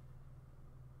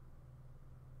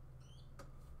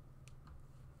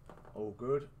 All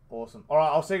good. Awesome.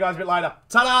 Alright, I'll see you guys a bit later.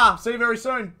 Ta-da! See you very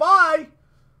soon. Bye!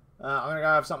 I'm going to go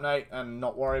have something to eat and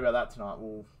not worry about that tonight.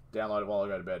 We'll download it while I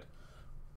go to bed.